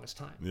for the longest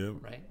time,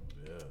 right?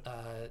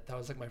 Yeah. That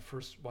was like my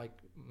first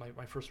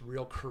my first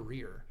real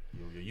career.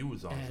 You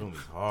was on Zoomies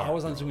hard. I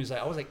was on Zoomies.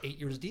 I was like 8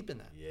 years deep in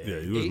that. Yeah,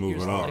 you was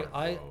moving on.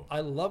 I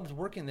loved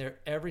working there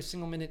every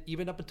single minute,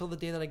 even up until the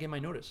day that I gave my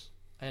notice.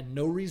 I had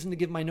no reason to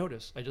give my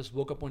notice. I just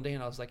woke up one day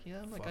and I was like,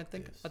 I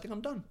think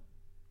I'm done.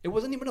 It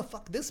wasn't even a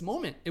fuck this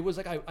moment. It was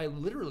like I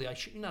literally, I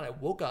shit you not, I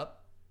woke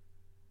up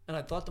and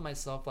I thought to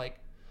myself like,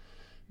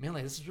 man,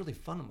 like this is really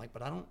fun. I'm like,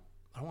 but I don't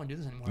want to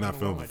do this anymore. Not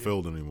feeling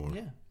fulfilled anymore.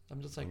 Yeah.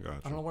 I'm just like,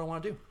 I don't know what I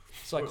want to do.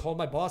 So I called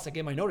my boss, I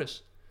gave my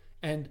notice,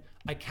 and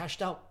I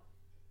cashed out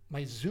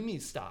my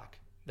Zoomies stock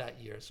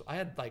that year. So I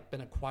had like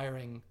been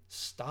acquiring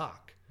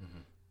stock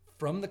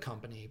from the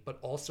company, but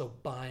also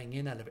buying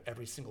in out of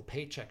every single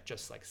paycheck,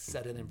 just like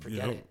set it and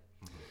forget it.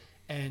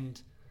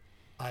 And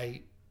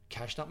I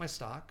cashed out my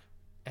stock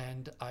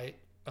and I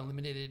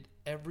eliminated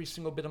every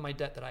single bit of my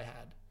debt that I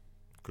had.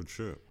 Good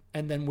shit.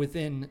 And then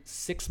within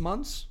 6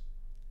 months,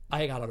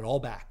 I got it all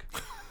back.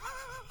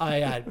 I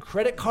had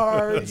credit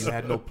cards. You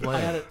had no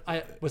plan.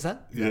 What's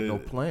that? You had no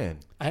plan.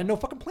 I had no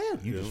fucking plan.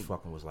 You just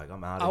fucking was like,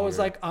 I'm out of here. I was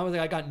like,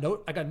 I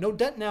got no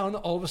debt now, and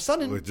all of a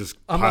sudden, it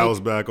just piles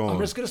back on. I'm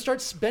just gonna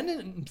start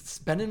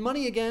spending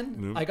money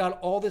again. Yep. I got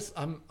all this.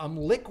 I'm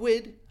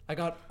liquid. I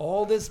got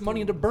all this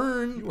money to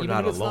burn. You were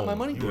not alone. It's not my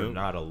money. You were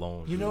not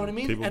alone. You know what I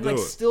mean? People and do like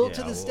it. still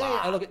to this day,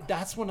 I look at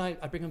that's when I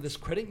bring up this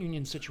credit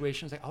union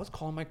situation. It's like I was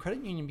calling my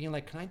credit union, being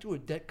like, "Can I do a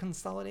debt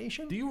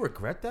consolidation?" Do you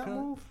regret that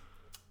move?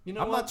 You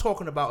know, I'm not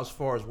talking about as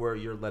far as where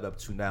you're led up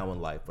to now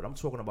in life, but I'm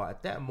talking about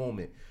at that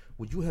moment.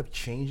 Would you have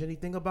changed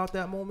anything about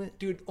that moment?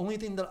 Dude, only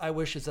thing that I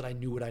wish is that I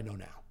knew what I know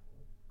now.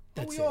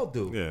 That's we all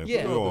do.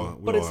 Yeah.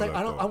 But it's like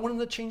I wouldn't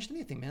have changed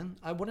anything, man.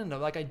 I wouldn't have.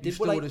 Like I did you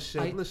still what would have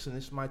said, listen,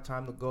 it's my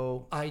time to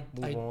go.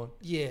 Move on.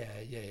 Yeah.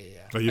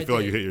 So you feel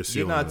like you hit your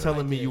ceiling. You're not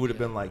telling me you would have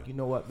been like, you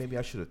know what? Maybe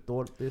I should have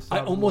thought this.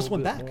 I almost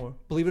went back. More.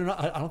 Believe it or not,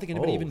 I don't think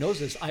anybody even knows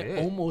this. Shit. I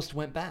almost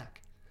went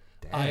back.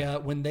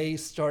 Damn. When they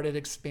started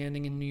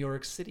expanding in New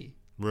York City.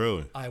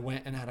 Really? I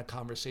went and had a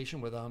conversation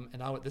with them,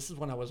 and this is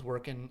when I was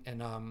working,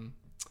 and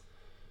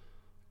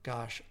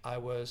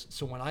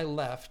so when I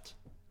left,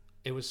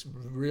 it was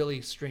really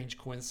strange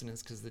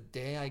coincidence because the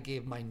day I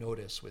gave my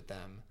notice with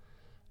them,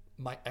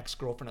 my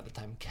ex-girlfriend at the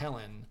time,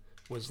 Kellen,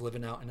 was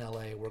living out in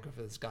LA working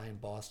for this guy in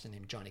Boston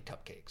named Johnny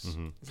Cupcakes.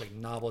 It's like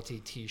novelty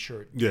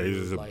T-shirt. Yeah,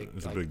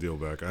 it's a big deal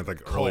back. I had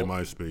like early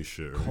MySpace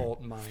shit. Right?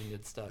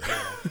 Cult-minded stuff.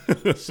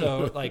 Yeah.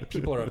 So like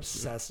people are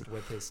obsessed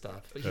with his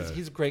stuff.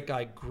 He's a great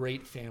guy,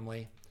 great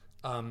family.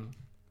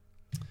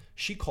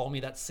 She called me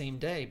that same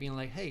day being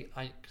like, hey,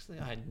 I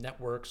had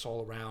networks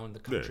all around the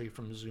country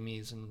from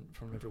Zoomies and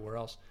from everywhere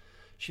else.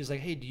 She's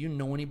like, hey, do you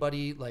know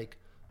anybody like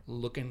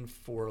looking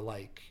for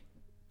like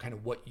kind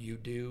of what you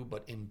do,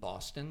 but in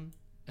Boston?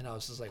 And I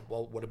was just like,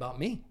 well, what about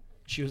me?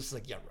 She was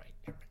like, yeah, right.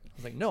 I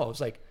was like, no. I was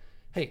like,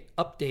 hey,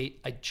 update.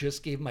 I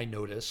just gave my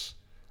notice.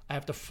 I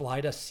have to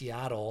fly to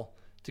Seattle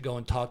to go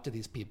and talk to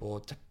these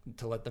people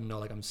to let them know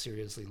like I'm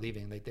seriously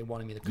leaving. Like they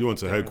wanted me to come. You went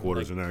to there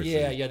headquarters and actually.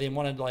 Yeah. They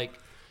wanted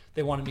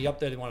me up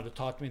there. They wanted to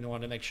talk to me. They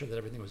wanted to make sure that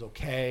everything was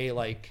okay.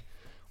 Like,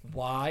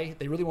 why?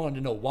 They really wanted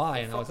to know why.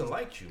 And I was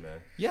liked you, man.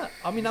 Yeah,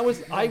 I mean, I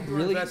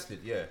really invested.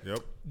 Yeah. Yep.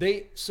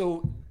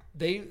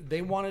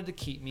 They wanted to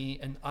keep me,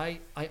 and I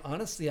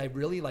honestly, I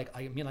really like.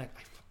 I mean, I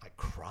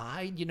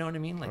cried. You know what I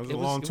mean? Like it was a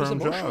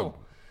long-term emotional. job.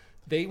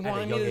 They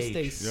wanted me young to stay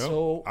age.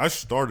 so. I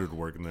started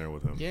working there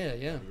with him. Yeah.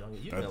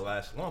 You didn't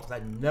last long because I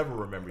never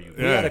remember you.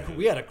 Yeah.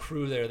 We had a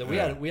crew there. That we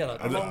had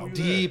How long were a you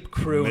deep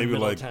crew Maybe in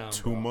like Middletown.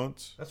 2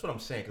 months. That's what I'm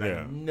saying. 'Cause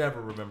Yeah. I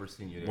never remember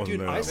seeing you there. Wasn't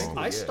Dude, there I that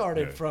long.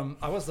 started Yeah. from.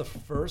 I was the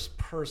first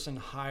person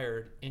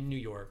hired in New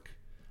York.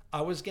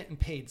 I was getting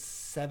paid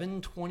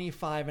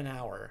 $7.25 an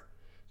hour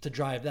to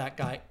drive that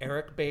guy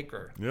Eric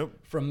Baker Yep.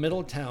 from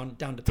Middletown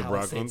down to To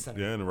Palisades Rockland. Center.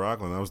 Yeah, in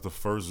Rockland. That was the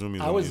first Zoomies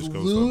I on was the East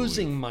Coast,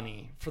 losing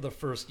money for the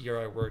first year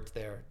I worked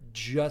there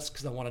just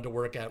because I wanted to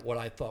work at what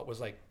I thought was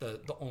like the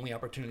only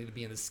opportunity to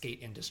be in the skate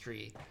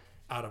industry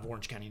out of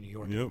Orange County, New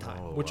York at Yep. the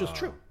time, which was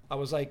true. I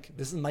was like,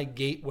 this is my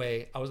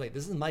gateway. I was like,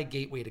 this is my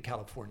gateway to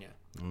California.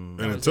 And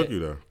That it was took you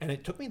there. And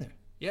it took me there.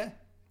 Yeah.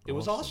 It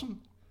was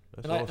awesome.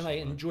 That's And I awesome, man.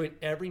 enjoyed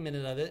every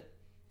minute of it,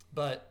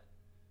 but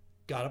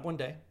got up one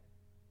day,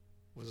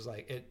 was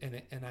like it,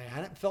 and I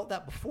hadn't felt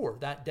that before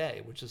that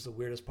day, which is the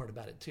weirdest part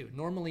about it too.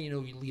 Normally, you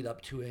lead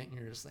up to it and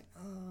you're just like,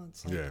 oh,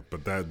 it's like, Yeah,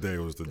 but that day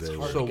was the day.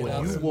 hard So to get when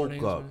up you some woke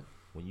mornings, up, right?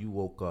 when you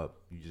woke up,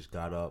 you just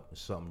got up and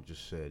something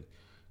just said,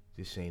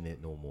 "This ain't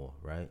it no more."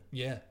 Right?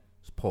 Yeah.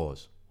 Let's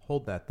pause.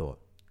 Hold that thought.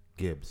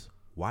 Gibbs,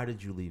 why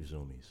did you leave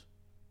Zoomies?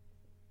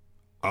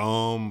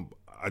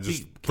 I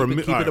just Keep for it, me,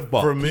 keep it a alright,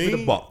 buck. for Keep me, it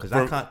a buck,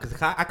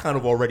 because I kind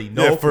of already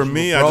know. yeah, for 'cause you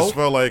me, a I pro, just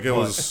felt like it but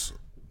was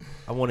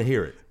I want to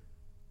hear it.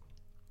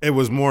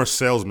 more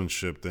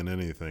salesmanship than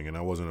anything, and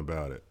I wasn't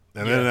about it.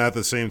 And then at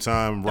the same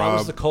time, That was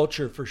Rob, the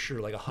culture for sure,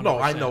 like 100%. No,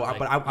 I know, like,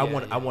 but I yeah,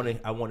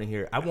 want to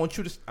hear it. I want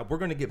you to. We're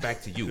gonna get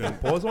back to you.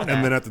 Pause on that.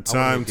 and then at the I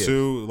wanna time hear Gibbs.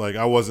 too, like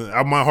I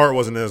wasn't, my heart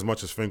wasn't as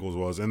much as Finkle's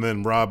was. And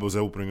then Rob was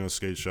opening a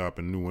skate shop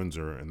in New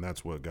Windsor, and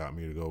that's what got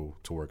me to go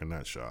to work in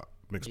that shop.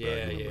 Mixed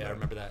bag. Yeah, I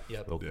remember that.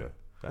 Yep. Okay, Yeah.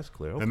 that's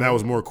clear. Okay. And that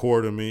was more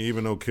core to me,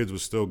 even though kids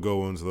would still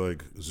go into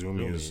like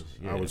Zoomies.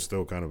 Yeah. I would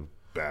still kind of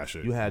bash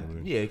it. You had know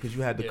what I mean? yeah, because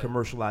you had the Yeah.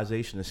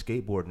 commercialization of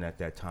skateboarding at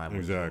that time when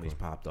Exactly. Zoomies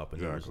popped up,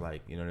 and it was Exactly.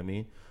 like, you know what I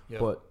mean. Yep.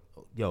 But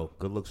yo,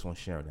 good looks on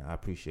sharing that. I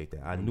appreciate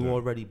that. I knew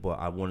already, but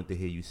I wanted to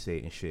hear you say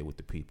it and share it with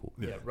the people.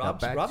 Yeah, Now,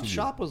 Rob's back to you.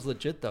 shop was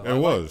legit though. It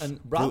was. and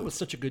Rob Really- was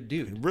such a good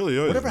dude. It really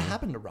is, Whatever man.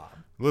 happened to Rob?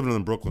 Living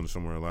in Brooklyn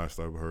somewhere, last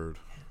I've heard.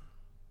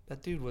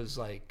 That dude was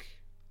like,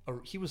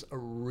 he was a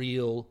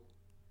real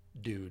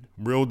dude.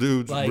 Real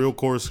dudes, Like, real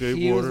core skateboarder.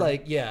 He was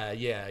like, yeah.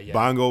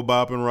 Bongo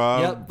bopping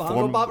Rob. Yep,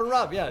 Bongo Bob and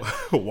Rob, yeah.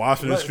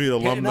 Washington Street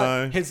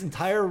alumni. His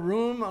entire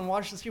room on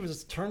Washington Street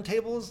was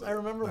turntables. I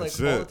remember That's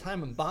like all it. the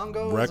time and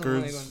bongos.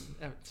 Records.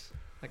 And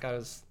that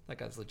guy's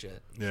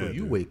legit. Yeah, So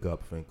you dude. wake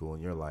up, Finkle,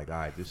 and you're like, all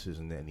right, this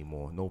isn't it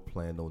anymore. No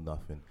plan, no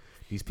nothing.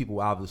 These people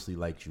obviously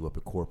liked you up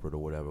at corporate or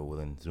whatever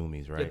within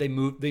Zoomies, right? Yeah,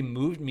 they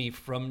moved me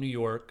from New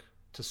York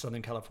to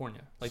Southern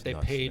California. Like It's they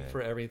nuts, paid man.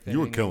 for everything. You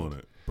were killing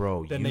it.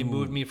 Bro, Then they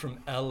moved me from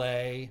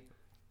LA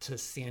to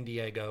San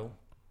Diego,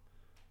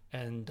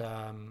 and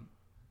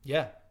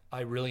yeah,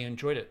 I really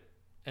enjoyed it.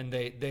 And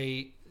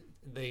they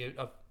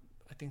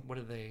I think what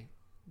did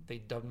they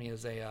dubbed me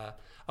as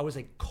I was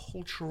a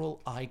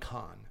cultural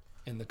icon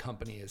in the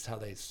company is how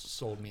they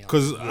sold me on.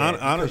 Because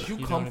because you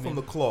You know come what I from mean?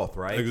 the cloth,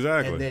 right?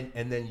 Exactly.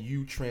 And then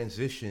you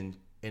transitioned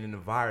in an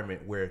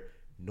environment where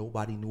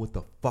nobody knew what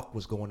the fuck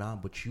was going on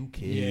but you,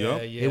 kid. yeah,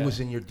 Yep. yeah. It was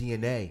in your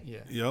DNA. Yeah.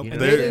 Yep. You know?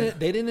 And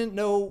they didn't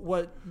know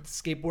what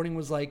skateboarding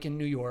was like in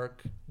New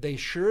York. They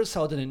sure as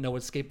hell didn't know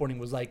what skateboarding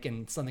was like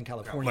in Southern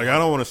California. Like, I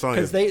don't want to sound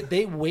because like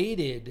they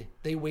waited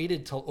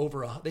till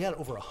they had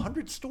over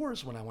 100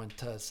 stores when I went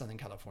to Southern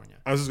California.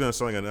 I was just gonna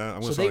sound like I'm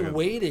gonna So they sound like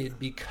waited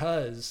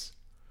because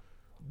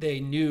they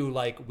knew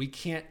like we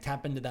can't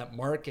tap into that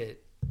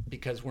market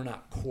because we're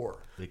not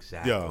core.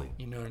 Exactly. Yeah.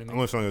 You know what I I'm mean?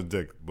 gonna sound like a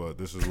dick, but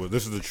this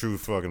is the true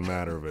fucking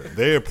matter of it.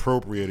 They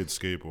appropriated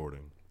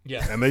skateboarding.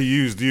 Yeah. And they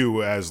used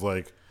you as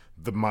like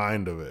the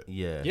mind of it.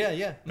 Yeah.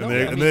 Yeah. No, And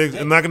they I and mean, they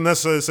I'm not gonna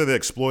necessarily say they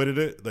exploited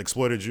it. They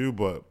exploited you,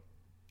 but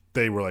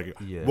they were like,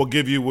 Yeah. we'll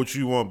give you what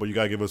you want, but you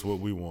gotta give us what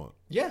we want.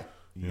 yeah.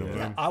 You know what I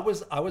Yeah, mean?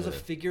 I was a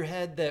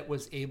figurehead that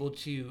was able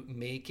to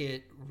make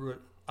it.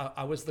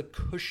 I was the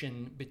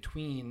cushion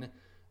between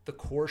the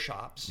core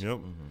shops Yep.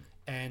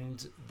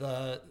 and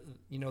the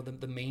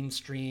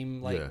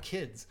mainstream like Yeah.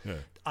 kids. Yeah.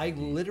 I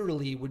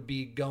literally would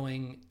be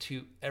going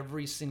to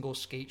every single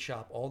skate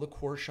shop, all the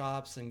core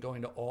shops, and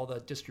going to all the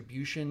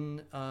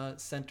distribution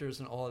centers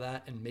and all of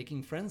that, and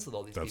making friends with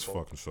all these That's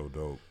people. fucking so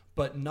dope.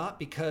 But not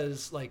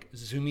because like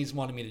Zoomies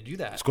wanted me to do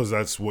that. It's because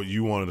that's what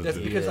you wanted to That's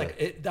do. because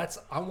Yeah.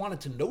 I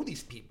wanted to know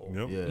these people.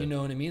 Yep. Yeah. You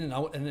know what I mean?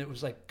 And it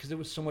was like, because it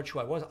was so much who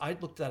I was, I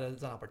looked at it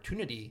as an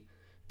opportunity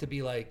to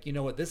be like, you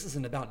know what, this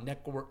isn't about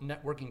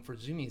networking for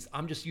Zoomies.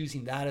 I'm just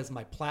using that as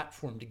my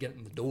platform to get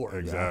in the door.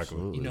 Exactly.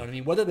 Absolutely. You know what I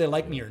mean? Whether they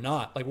like me or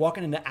not, like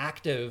walking into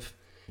Active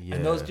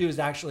and those Yeah. dudes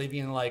actually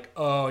being like,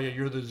 oh yeah,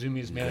 you're the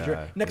Zoomies manager.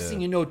 Yeah, Next yeah.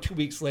 thing you know, 2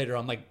 weeks later,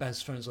 I'm like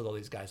best friends with all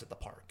these guys at the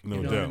park. No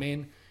you know what I doubt.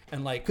 mean?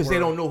 And like, Because they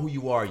don't know who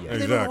you are yet.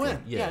 They don't know Exactly.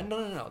 him. Yeah. Yeah,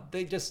 no.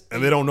 They just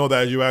And they don't know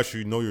that you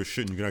actually know your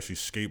shit and you can actually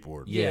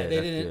skateboard. Yeah, they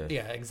that- didn't.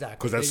 yeah. Yeah, exactly.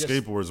 Because that They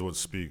just- skateboard is what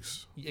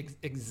speaks.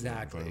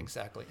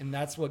 Exactly. And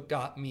that's what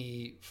got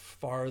me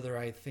farther,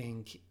 I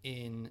think,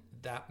 in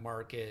that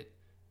market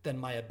than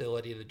my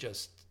ability to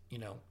just,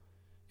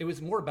 it was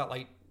more about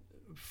like,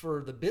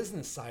 for the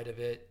business side of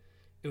it,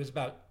 It was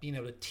about being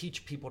able to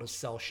teach people to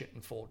sell shit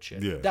and fold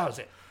shit. Yeah. That was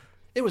it.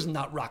 It was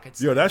not rocket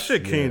science. Yo, that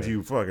shit came to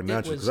you fucking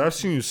naturally. was- Because I've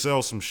seen you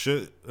sell some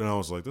shit, and I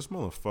was like, this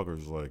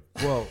motherfucker's like...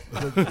 Well,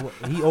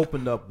 he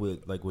opened up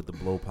with the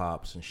blow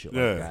pops and shit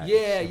Yeah. like that.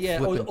 Yeah, And yeah.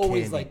 flipping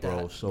Always candy, like that.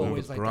 bro. So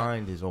Always the like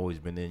grind has always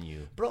been in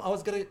you. Bro, I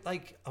was going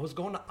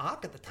to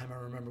ACK at the time. I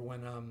remember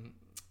when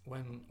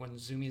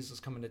Zoomies was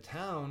coming to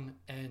town,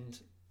 and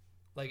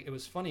like it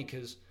was funny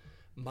because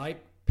my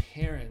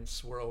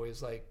parents were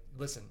always like,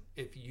 listen,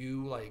 if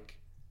you like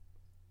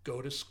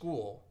go to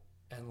school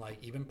and like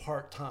even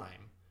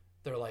part-time,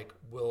 they're like,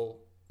 we'll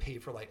pay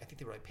for like, I think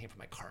they were like paying for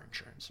my car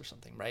insurance or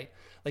something, right?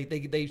 Like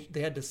they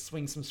had to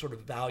swing some sort of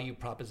value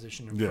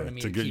proposition in front of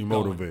me to get keep you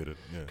going. motivated.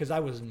 Yeah. Because I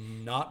was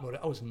not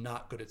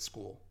good at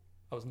school.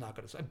 I was not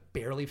good at school. I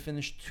barely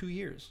finished 2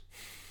 years.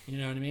 You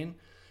know what I mean?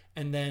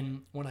 And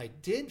then when I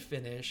did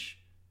finish,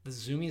 the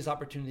Zoomies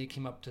opportunity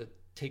came up to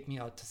take me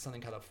out to Southern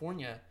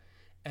California.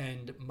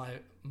 And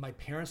my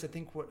parents, I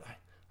think,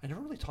 I never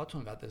really talked to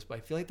them about this, but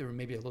I feel like they were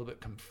maybe a little bit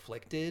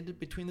conflicted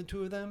between the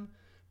two of them.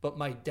 But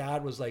my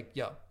dad was like,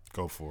 yo,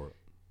 Go for it.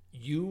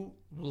 you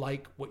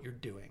like what you're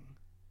doing.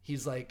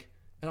 He's like,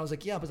 and I was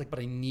like, yeah, but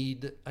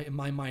in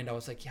my mind, I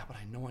was like, yeah, but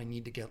I know I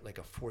need to get like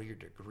a 4-year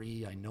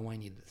degree. I know I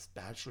need this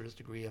bachelor's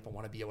degree if I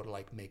want to be able to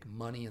like make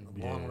money in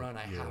the long run.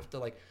 I have to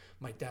like,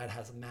 my dad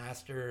has a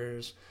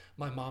master's.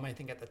 My mom, I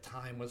think at the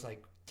time was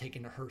like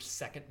taking her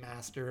second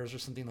master's or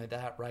something like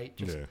that, right?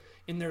 Just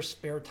in their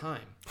spare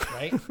time,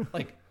 right?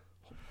 Like,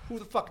 who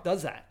the fuck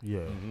does that?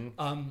 Yeah.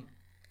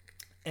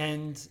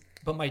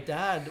 But my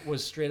dad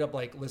was straight up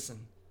like, listen,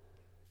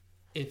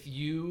 if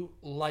you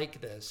like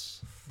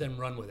this, then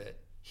run with it.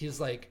 He's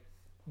like,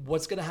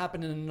 what's going to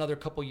happen in another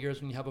couple years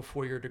when you have a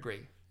 4-year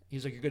degree?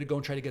 He's like, you're going to go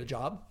and try to get a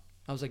job?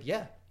 I was like,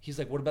 yeah. He's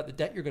like, what about the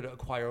debt you're going to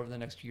acquire over the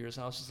next few years?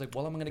 And I was just like,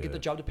 well, I'm going to get the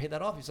job to pay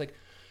that off. He's like,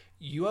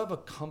 you have a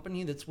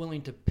company that's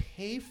willing to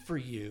pay for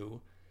you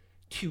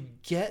to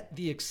get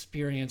the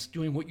experience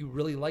doing what you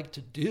really like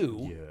to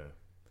do. Yeah.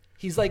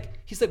 He's like,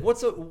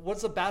 what's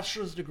a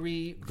bachelor's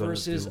degree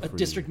versus a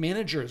district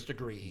manager's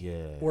degree,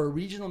 or a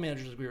regional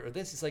manager's degree, or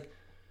this? He's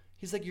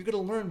like, you're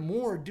gonna learn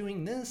more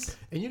doing this,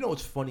 And you know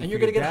what's funny? and you're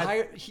gonna get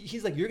hired.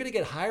 He's like, you're gonna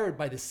get hired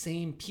by the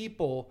same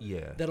people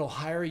that'll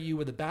hire you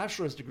with a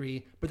bachelor's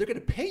degree, but they're gonna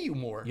pay you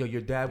more. Yo,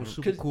 your dad was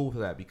super cool for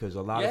that because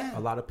a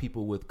lot of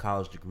people with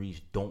college degrees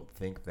don't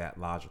think that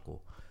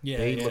logical. Yeah,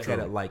 they look at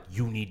it like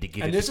you need to get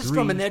a degree. And this is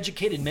from an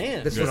educated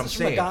man. That's what I'm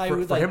saying. From a guy for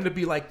with like him to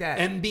be like that.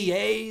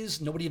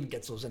 MBAs, nobody even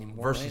gets those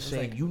anymore. Versus right?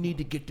 saying Like, you need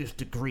to get this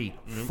degree.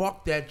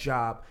 Fuck that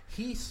job.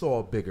 He saw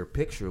a bigger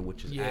picture,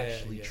 which is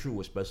actually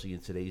true, especially in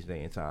today's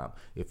day and time.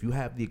 If you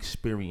have the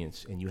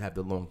experience and you have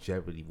the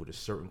longevity with a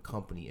certain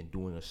company and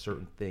doing a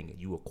certain thing, and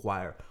you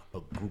acquire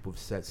a group of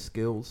set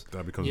skills,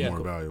 That becomes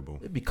more valuable.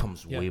 it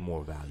becomes way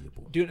more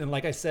valuable. dude. And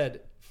like I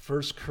said,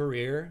 first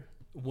career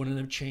wouldn't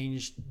have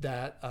changed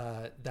that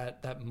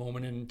that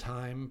moment in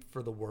time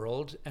for the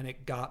world, and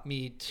it got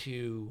me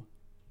to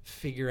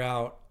figure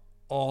out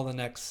all the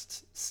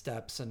next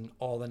steps and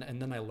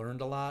then I learned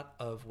a lot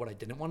of what I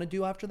didn't want to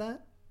do after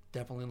that.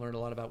 Definitely learned a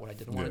lot about what I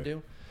didn't want to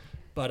do,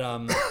 but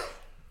and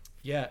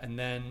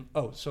then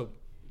so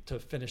to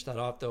finish that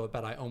off though,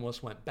 about I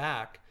almost went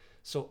back.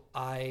 So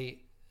I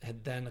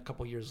had then a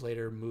couple years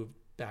later moved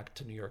back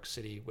to New York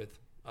City with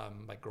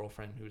my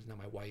girlfriend, who's now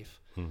my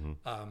wife,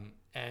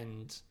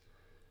 and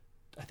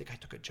I think I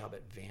took a job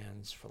at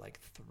Vans for like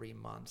 3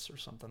 months or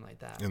something like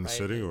that. In the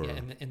city, or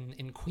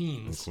in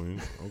Queens? in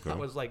Queens? Okay. I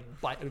was like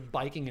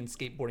biking and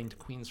skateboarding to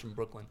Queens from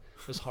Brooklyn.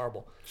 It was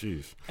horrible.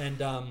 Jeez. And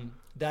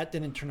that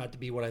didn't turn out to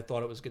be what I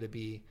thought it was going to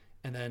be.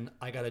 And then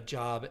I got a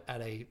job at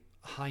a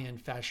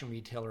high-end fashion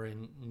retailer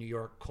in New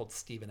York called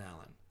Stephen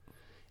Allen.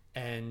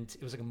 And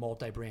it was like a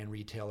multi-brand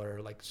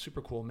retailer, like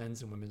super cool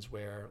men's and women's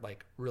wear.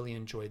 Like really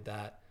enjoyed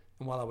that.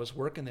 And while I was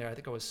working there, I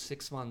think I was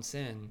 6 months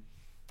in.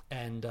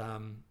 And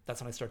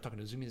that's when I started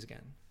talking to Zoomies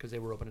again, because they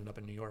were opening up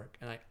in New York.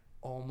 And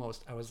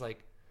I was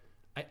like,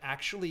 I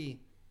actually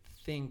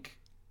think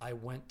I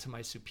went to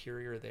my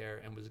superior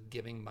there and was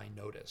giving my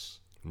notice.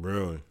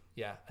 Really?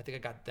 Yeah, I think I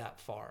got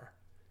that far.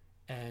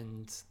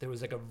 And there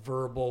was like a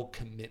verbal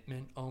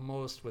commitment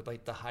almost with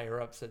like the higher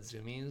ups at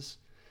Zoomies.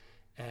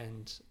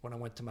 And when I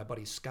went to my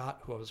buddy Scott,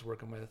 who I was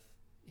working with,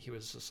 he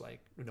was just like,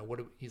 what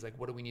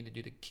do we need to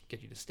do to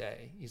get you to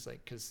stay? He's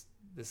like, because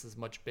this is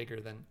much bigger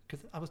than,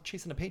 because I was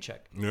chasing a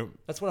paycheck. Yep.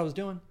 That's what I was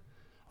doing.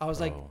 I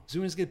was like,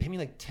 Zoomies going to pay me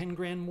like 10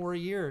 grand more a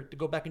year to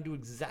go back and do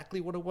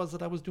exactly what it was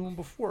that I was doing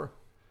before,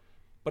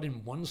 but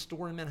in one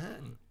store in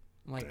Manhattan.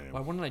 I'm like, why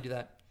wouldn't I do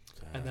that?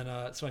 And then,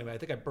 so anyway, I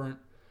think I burnt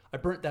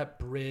that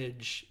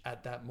bridge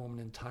at that moment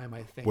in time.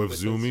 I think with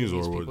Zoomies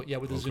or people. with, yeah,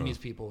 with the Zoomies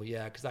people.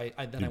 Yeah, because I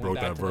went broke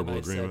back that to them verbal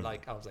and I said, agreement?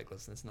 like, I was like,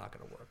 listen, it's not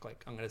going to work.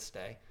 Like, I'm going to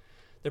stay.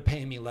 They're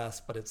paying me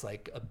less, but it's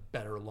like a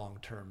better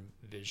long-term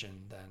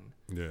vision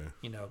than,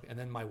 and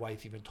then my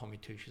wife even told me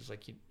too, she's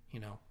like,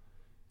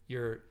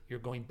 you're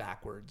going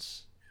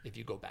backwards if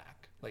you go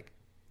back, like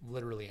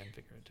literally and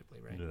figuratively.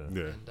 Right.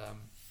 Yeah. And,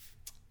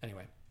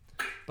 anyway,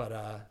 but,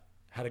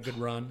 had a good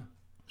run.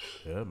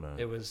 Yeah, man.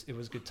 It was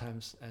good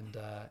times, and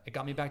it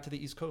got me back to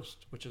the East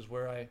Coast, which is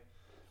where I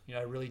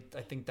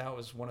think that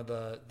was one of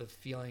the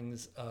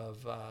feelings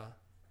of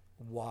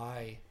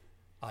why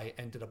I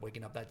ended up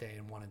waking up that day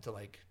and wanted to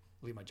like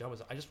leave my job.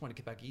 Was I just wanted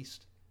to get back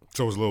east.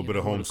 So it was a little bit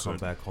of Come homesick.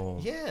 back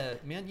home. Yeah,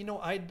 man. You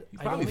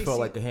Probably felt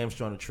like a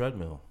hamster on a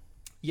treadmill.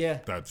 Yeah,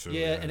 That's it.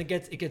 yeah, and it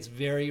gets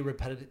very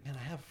repetitive. Man,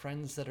 I have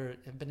friends that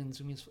have been in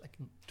Zoomies for like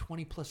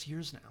 20 plus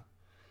years now,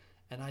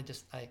 and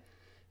it's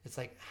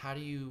like, how do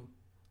you,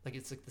 like,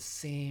 it's like the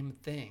same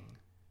thing,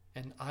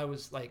 and I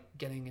was like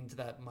getting into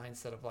that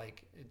mindset of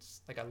like,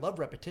 it's like I love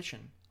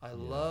repetition. I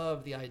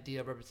love the idea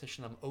of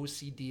repetition. I'm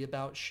OCD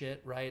about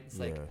shit, right? It's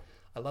like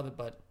I love it,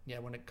 but yeah,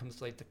 when it comes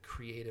to like the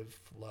creative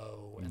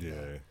flow and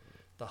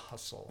the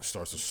hustle, It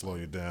starts to slow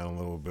you down a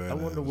little bit. I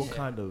wonder what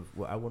kind of.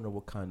 I don't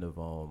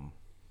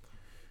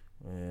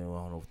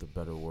know if the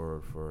better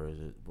word for it is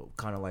it, but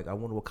kind of like I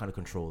wonder what kind of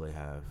control they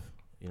have.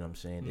 You know what I'm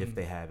saying? If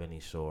they have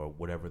any, or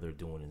whatever they're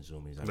doing in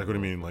Zoomies. Like, what do you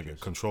mean, like a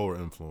control or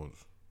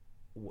influence?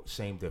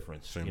 Same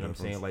difference. Same you know difference.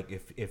 what I'm saying?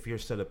 Like if you're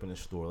set up in a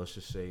store, let's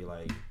just say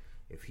like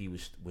if he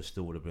was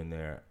still would have been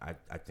there,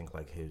 I think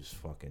like his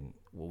fucking,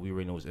 well, we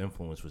already know his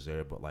influence was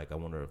there, but like I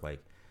wonder if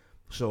like,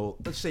 so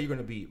let's say you're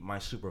gonna be my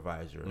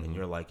supervisor and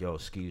you're like, yo,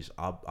 Skis,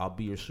 I'll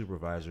be your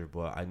supervisor,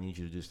 but I need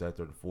you to do this, that,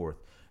 third, and fourth.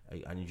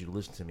 I need you to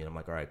listen to me. And I'm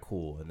like, all right,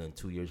 cool. And then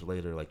 2 years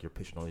later, like, you're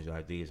pitching all these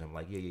ideas. I'm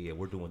like, yeah,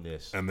 we're doing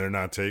this. And they're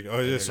not taking. Oh,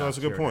 yeah, so that's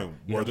a good point.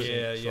 You know what I'm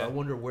Yeah, saying? yeah. So I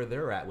wonder where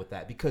they're at with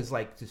that, because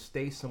like to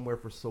stay somewhere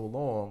for so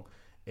long,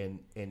 and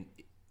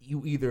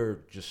you either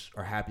just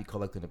are happy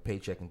collecting a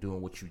paycheck and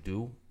doing what you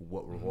do,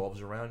 what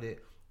revolves around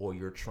it, or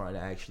you're trying to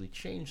actually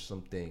change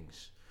some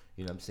things.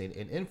 You know what I'm saying?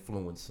 And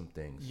influence some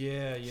things.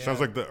 Yeah. Sounds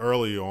like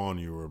early on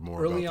you were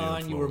more. Early about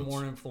the on, you were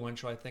influence. more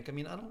influential. I think. I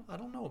mean, I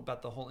don't know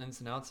about the whole ins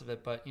and outs of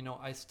it, but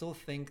I still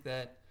think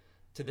that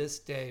to this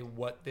day,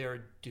 what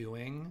they're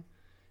doing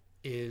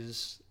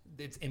is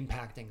it's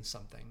impacting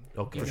something.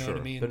 Okay, you know sure.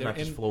 what I mean? They're not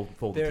just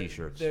folding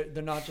T-shirts.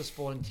 They're not just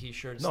folding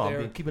T-shirts. No,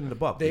 I'm keeping it in the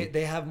buck.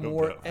 They have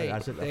more. I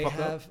said I they fucked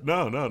have up?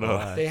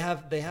 No. they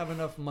have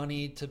enough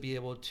money to be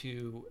able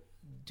to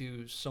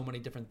do so many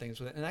different things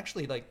with it. And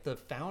actually, like the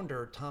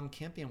founder Tom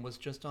Campion was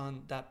just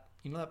on that.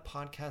 That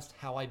podcast,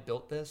 How I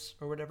Built This,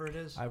 or whatever it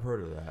is. I've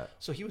heard of that.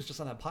 So he was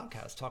just on that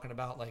podcast talking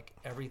about like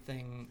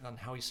everything on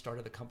how he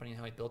started the company and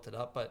how he built it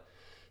up. But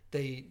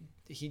he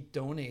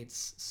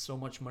donates so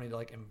much money to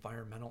like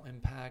environmental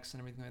impacts and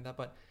everything like that.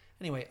 But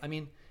anyway, I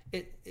mean,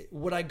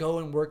 would I go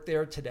and work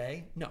there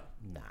today? No.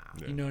 Nah.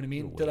 You know what I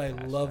mean? Did I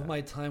love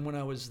my time when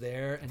I was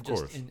there and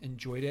just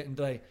enjoyed it? And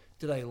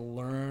did I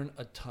learn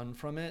a ton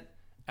from it?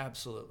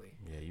 Absolutely.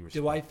 Yeah,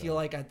 do I feel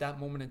like at that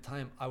moment in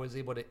time I was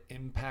able to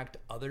impact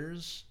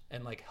others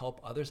and like help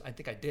others? I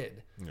think I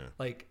did. Yeah.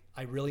 Like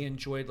I really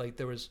enjoyed, like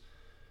there was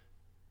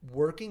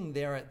working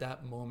there at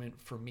that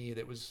moment for me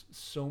that was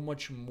so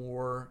much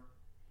more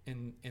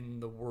in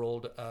the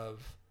world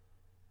of,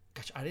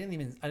 gosh, I didn't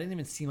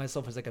even see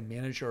myself as like a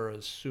manager or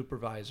a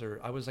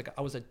supervisor. I was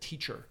a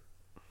teacher.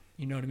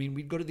 You know what I mean?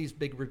 We'd go to these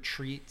big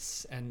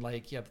retreats and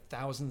like you have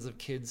thousands of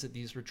kids at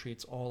these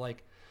retreats, all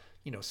like,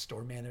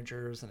 store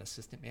managers and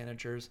assistant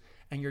managers,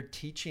 and you're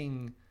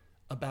teaching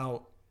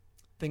about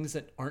things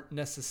that aren't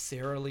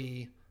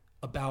necessarily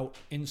about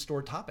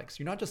in-store topics.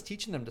 You're not just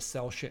teaching them to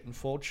sell shit and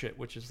fold shit,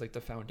 which is like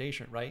the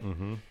foundation, right?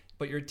 Mm-hmm.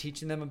 But you're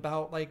teaching them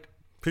about like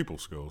people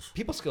skills,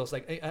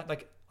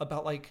 like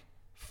about like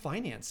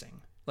financing,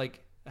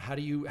 like how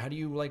do you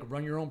like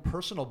run your own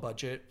personal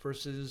budget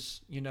versus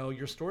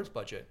your store's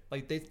budget.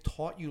 Like they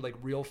taught you like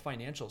real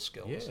financial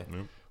skills. Yeah.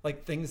 Yep.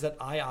 Like things that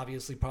I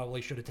obviously probably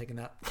should have taken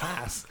that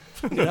class,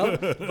 but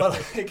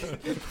like,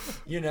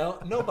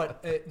 no,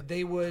 but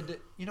they would,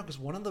 because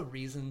one of the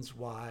reasons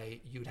why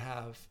you'd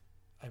have,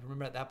 I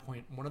remember at that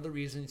point, one of the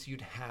reasons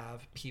you'd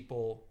have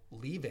people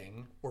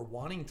leaving or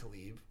wanting to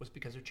leave was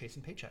because they're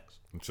chasing paychecks.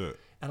 That's it.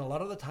 And a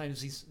lot of the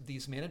times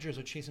these managers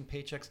are chasing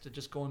paychecks to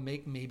just go and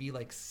make maybe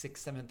like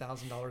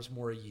 $6,000-$7,000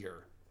 more a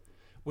year,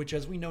 which,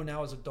 as we know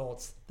now as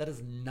adults, that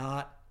is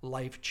not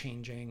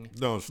life-changing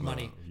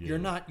money.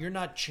 Yeah. You're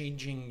not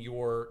changing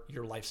your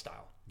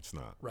lifestyle. It's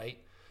not. Right?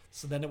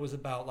 So then it was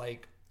about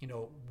like,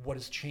 what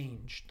has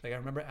changed? Like I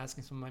remember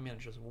asking some of my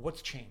managers, well,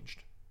 what's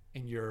changed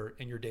in your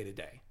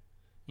day-to-day?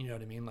 You know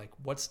what I mean? Like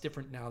what's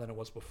different now than it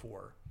was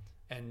before?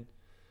 And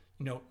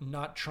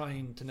not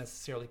trying to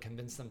necessarily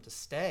convince them to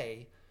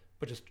stay,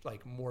 but just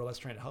like more or less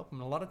trying to help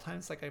them. And a lot of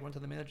times, like I went to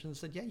the manager and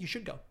said, yeah, you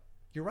should go.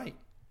 You're right.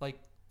 Like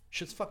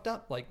shit's fucked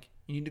up. Like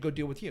you need to go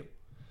deal with you.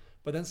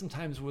 But then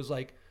sometimes it was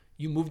like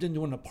you moved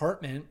into an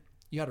apartment,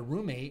 you had a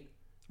roommate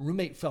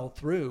fell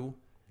through,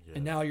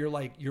 and now you're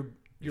like you're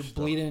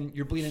bleeding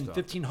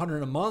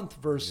 $1,500 a month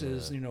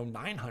versus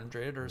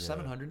 $900 or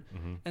 $700,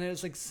 and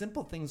it's like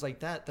simple things like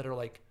that are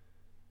like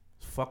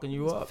fucking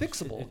you up.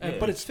 Fixable,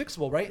 but it's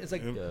fixable, right? It's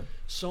like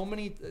so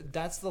many.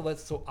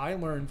 So I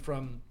learned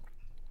from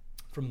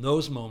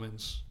those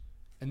moments,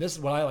 and this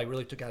is what I like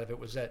really took out of it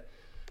was that.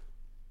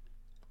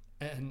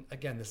 And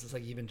again, this is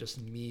like even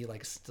just me,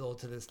 like still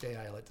to this day,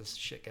 I let this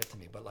shit get to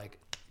me. But like,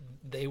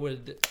 they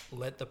would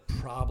let the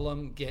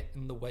problem get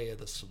in the way of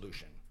the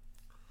solution.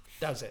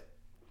 That's it.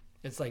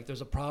 It's like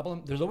there's a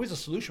problem. There's always a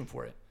solution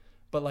for it.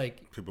 But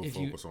like People if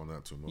focus on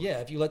that too much. Yeah,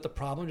 if you let the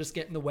problem just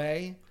get in the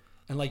way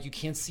and like you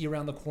can't see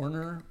around the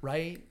corner,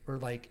 right? Or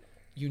like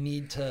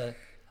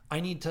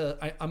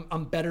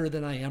I'm better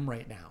than I am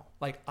right now.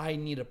 Like I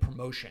need a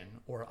promotion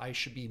or I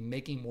should be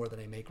making more than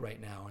I make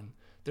right now. And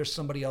there's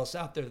somebody else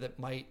out there that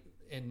might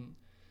in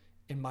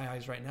my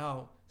eyes right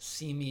now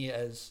see me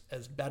as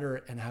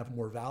better and have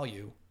more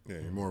value. Yeah,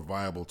 you're more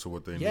viable to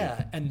what they need.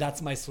 Yeah, and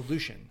that's my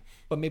solution.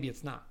 But maybe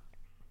it's not,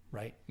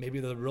 right? Maybe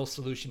the real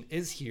solution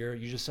is here.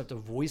 You just have to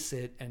voice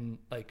it and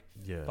like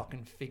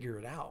fucking figure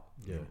it out.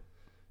 Yeah.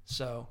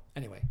 So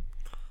anyway,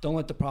 don't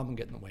let the problem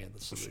get in the way of the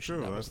solution.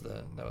 true. That was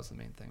the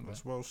main thing.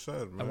 That's But well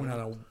said, man. I went on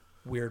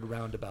a weird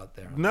roundabout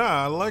there.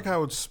 Nah, I like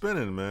how it's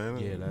spinning, man.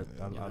 Yeah,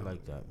 I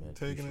like that, man.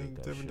 Taking it in Appreciate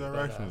that different shit.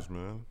 directions,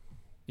 man.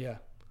 Yeah,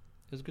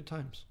 it was good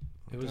times.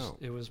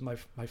 It was my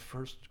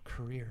first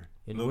career.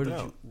 And No where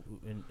doubt.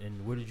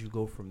 where did you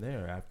go from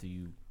there after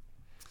you?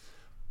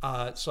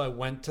 So I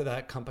went to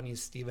that company,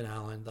 Stephen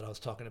Allen, that I was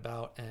talking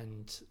about,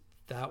 and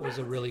that was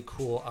a really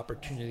cool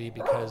opportunity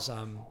because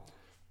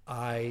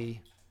I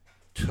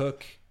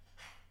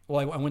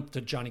went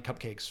to Johnny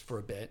Cupcakes for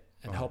a bit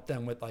and helped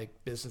them with like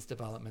business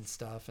development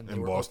stuff. And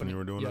In Boston, you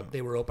were doing that?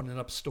 They were opening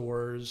up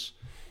stores.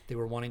 They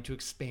were wanting to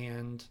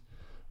expand.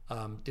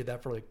 Did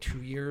that for like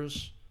 2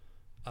 years.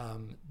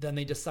 Then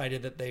they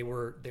decided that they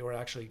were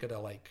actually gonna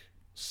like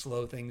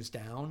slow things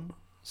down.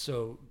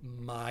 So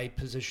my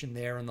position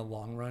there in the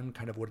long run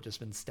kind of would have just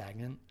been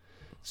stagnant.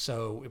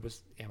 So it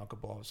was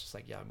amicable. I was just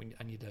like,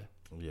 I need to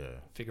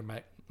figure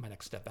my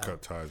next step out.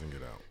 Cut ties and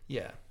get out.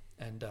 Yeah.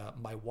 And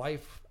my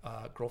wife,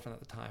 girlfriend at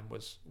the time,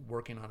 was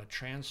working on a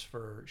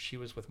transfer. She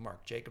was with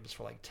Marc Jacobs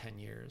for like 10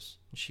 years.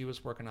 She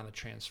was working on a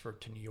transfer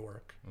to New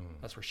York.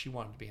 That's where she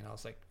wanted to be. And I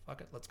was like, fuck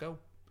it, let's go.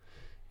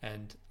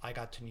 And I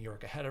got to New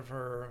York ahead of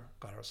her,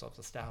 got ourselves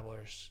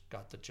established,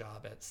 got the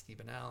job at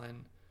Stephen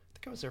Allen. I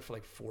think I was there for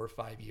like 4 or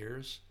 5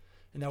 years.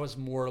 And that was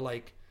more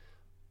like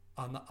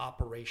on the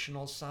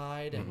operational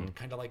side and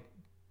kind of like,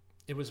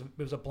 it was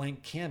a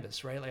blank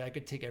canvas, right? Like I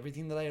could take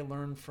everything that I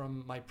learned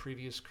from my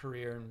previous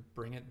career and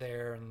bring it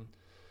there and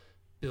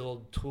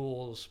build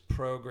tools,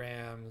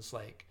 programs,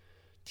 like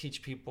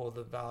teach people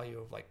the value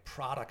of like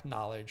product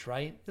knowledge,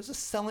 right?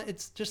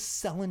 It's just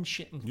selling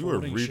shit and You're a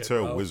folding shit,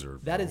 retail bro. wizard,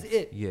 That bro. is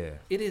it. Yeah.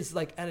 It is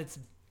like at its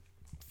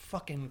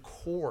fucking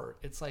core.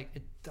 It's like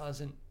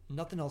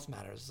nothing else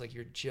matters. It's like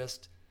you're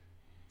just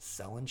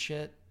selling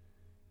shit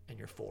and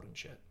you're folding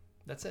shit.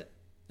 That's it.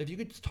 If you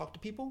could just talk to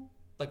people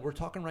like we're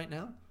talking right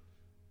now,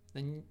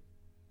 then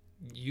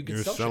you can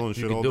You're sell selling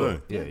shit. shit You all can do day.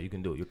 it. Yeah, you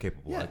can do it. You're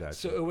capable. I Yeah. got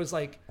So you. it was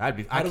like I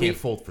can't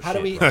fold for how shit.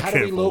 do we I how do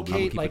we can't fold. I'm locate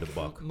keeping like it a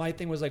buck. my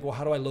thing was like, well,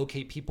 how do I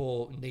locate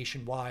people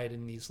nationwide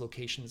in these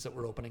locations that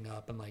we're opening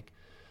up? And like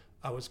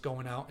I was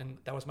going out and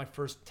that was my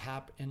first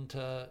tap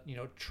into,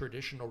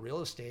 traditional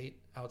real estate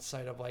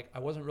outside of like I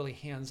wasn't really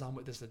hands-on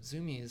with this at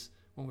Zoomies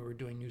when we were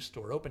doing new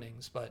store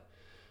openings, but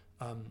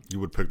You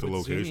would pick the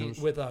with locations?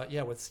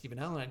 Zoomy, with Stephen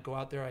Allen, I'd go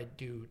out there, I'd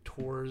do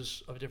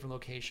tours of different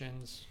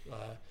locations,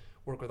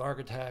 work with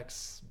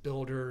architects,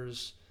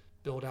 builders,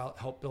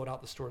 help build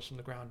out the stores from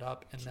the ground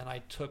up. And then I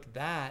took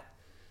that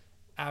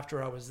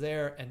after I was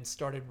there and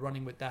started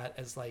running with that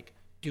as like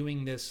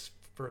doing this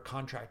for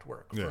contract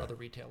work for other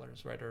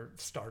retailers, right? Or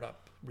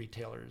startup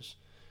retailers.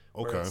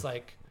 Okay. Where it's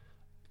like,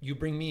 you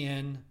bring me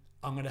in,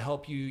 I'm going to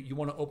help you. You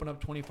want to open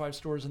up 25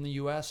 stores in the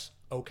US?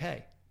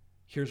 Okay.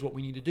 Here's what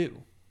we need to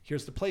do.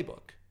 Here's the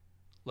playbook.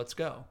 Let's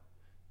go.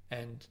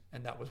 And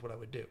that was what I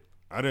would do.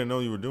 I didn't know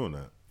you were doing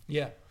that.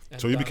 Yeah. And,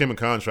 So you became a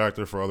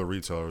contractor for other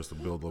retailers to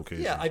build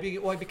locations. Yeah, I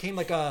became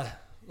like a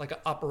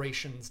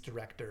operations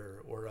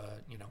director or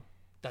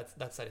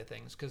that side of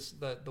things. Because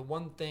the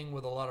one thing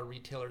with a lot of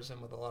retailers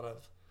and with a lot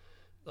of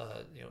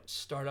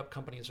startup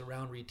companies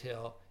around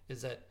retail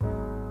is that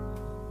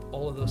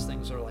all of those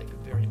things are like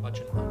very much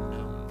an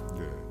unknown.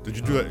 Yeah. Did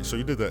you do that? So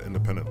you did that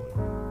independently?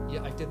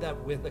 Yeah, I did that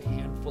with a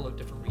handful of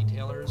different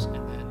retailers,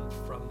 and then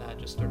from that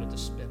just started to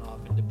spin off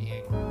into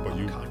being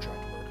a contract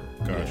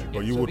worker. Gotcha. Yeah, But so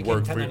you it would became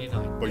work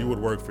 1099. But you would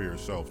work for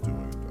yourself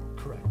doing it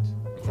though. Correct.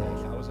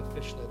 Yeah, I was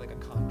officially like a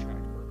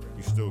contract worker.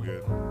 You still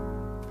get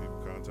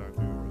people contact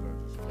you?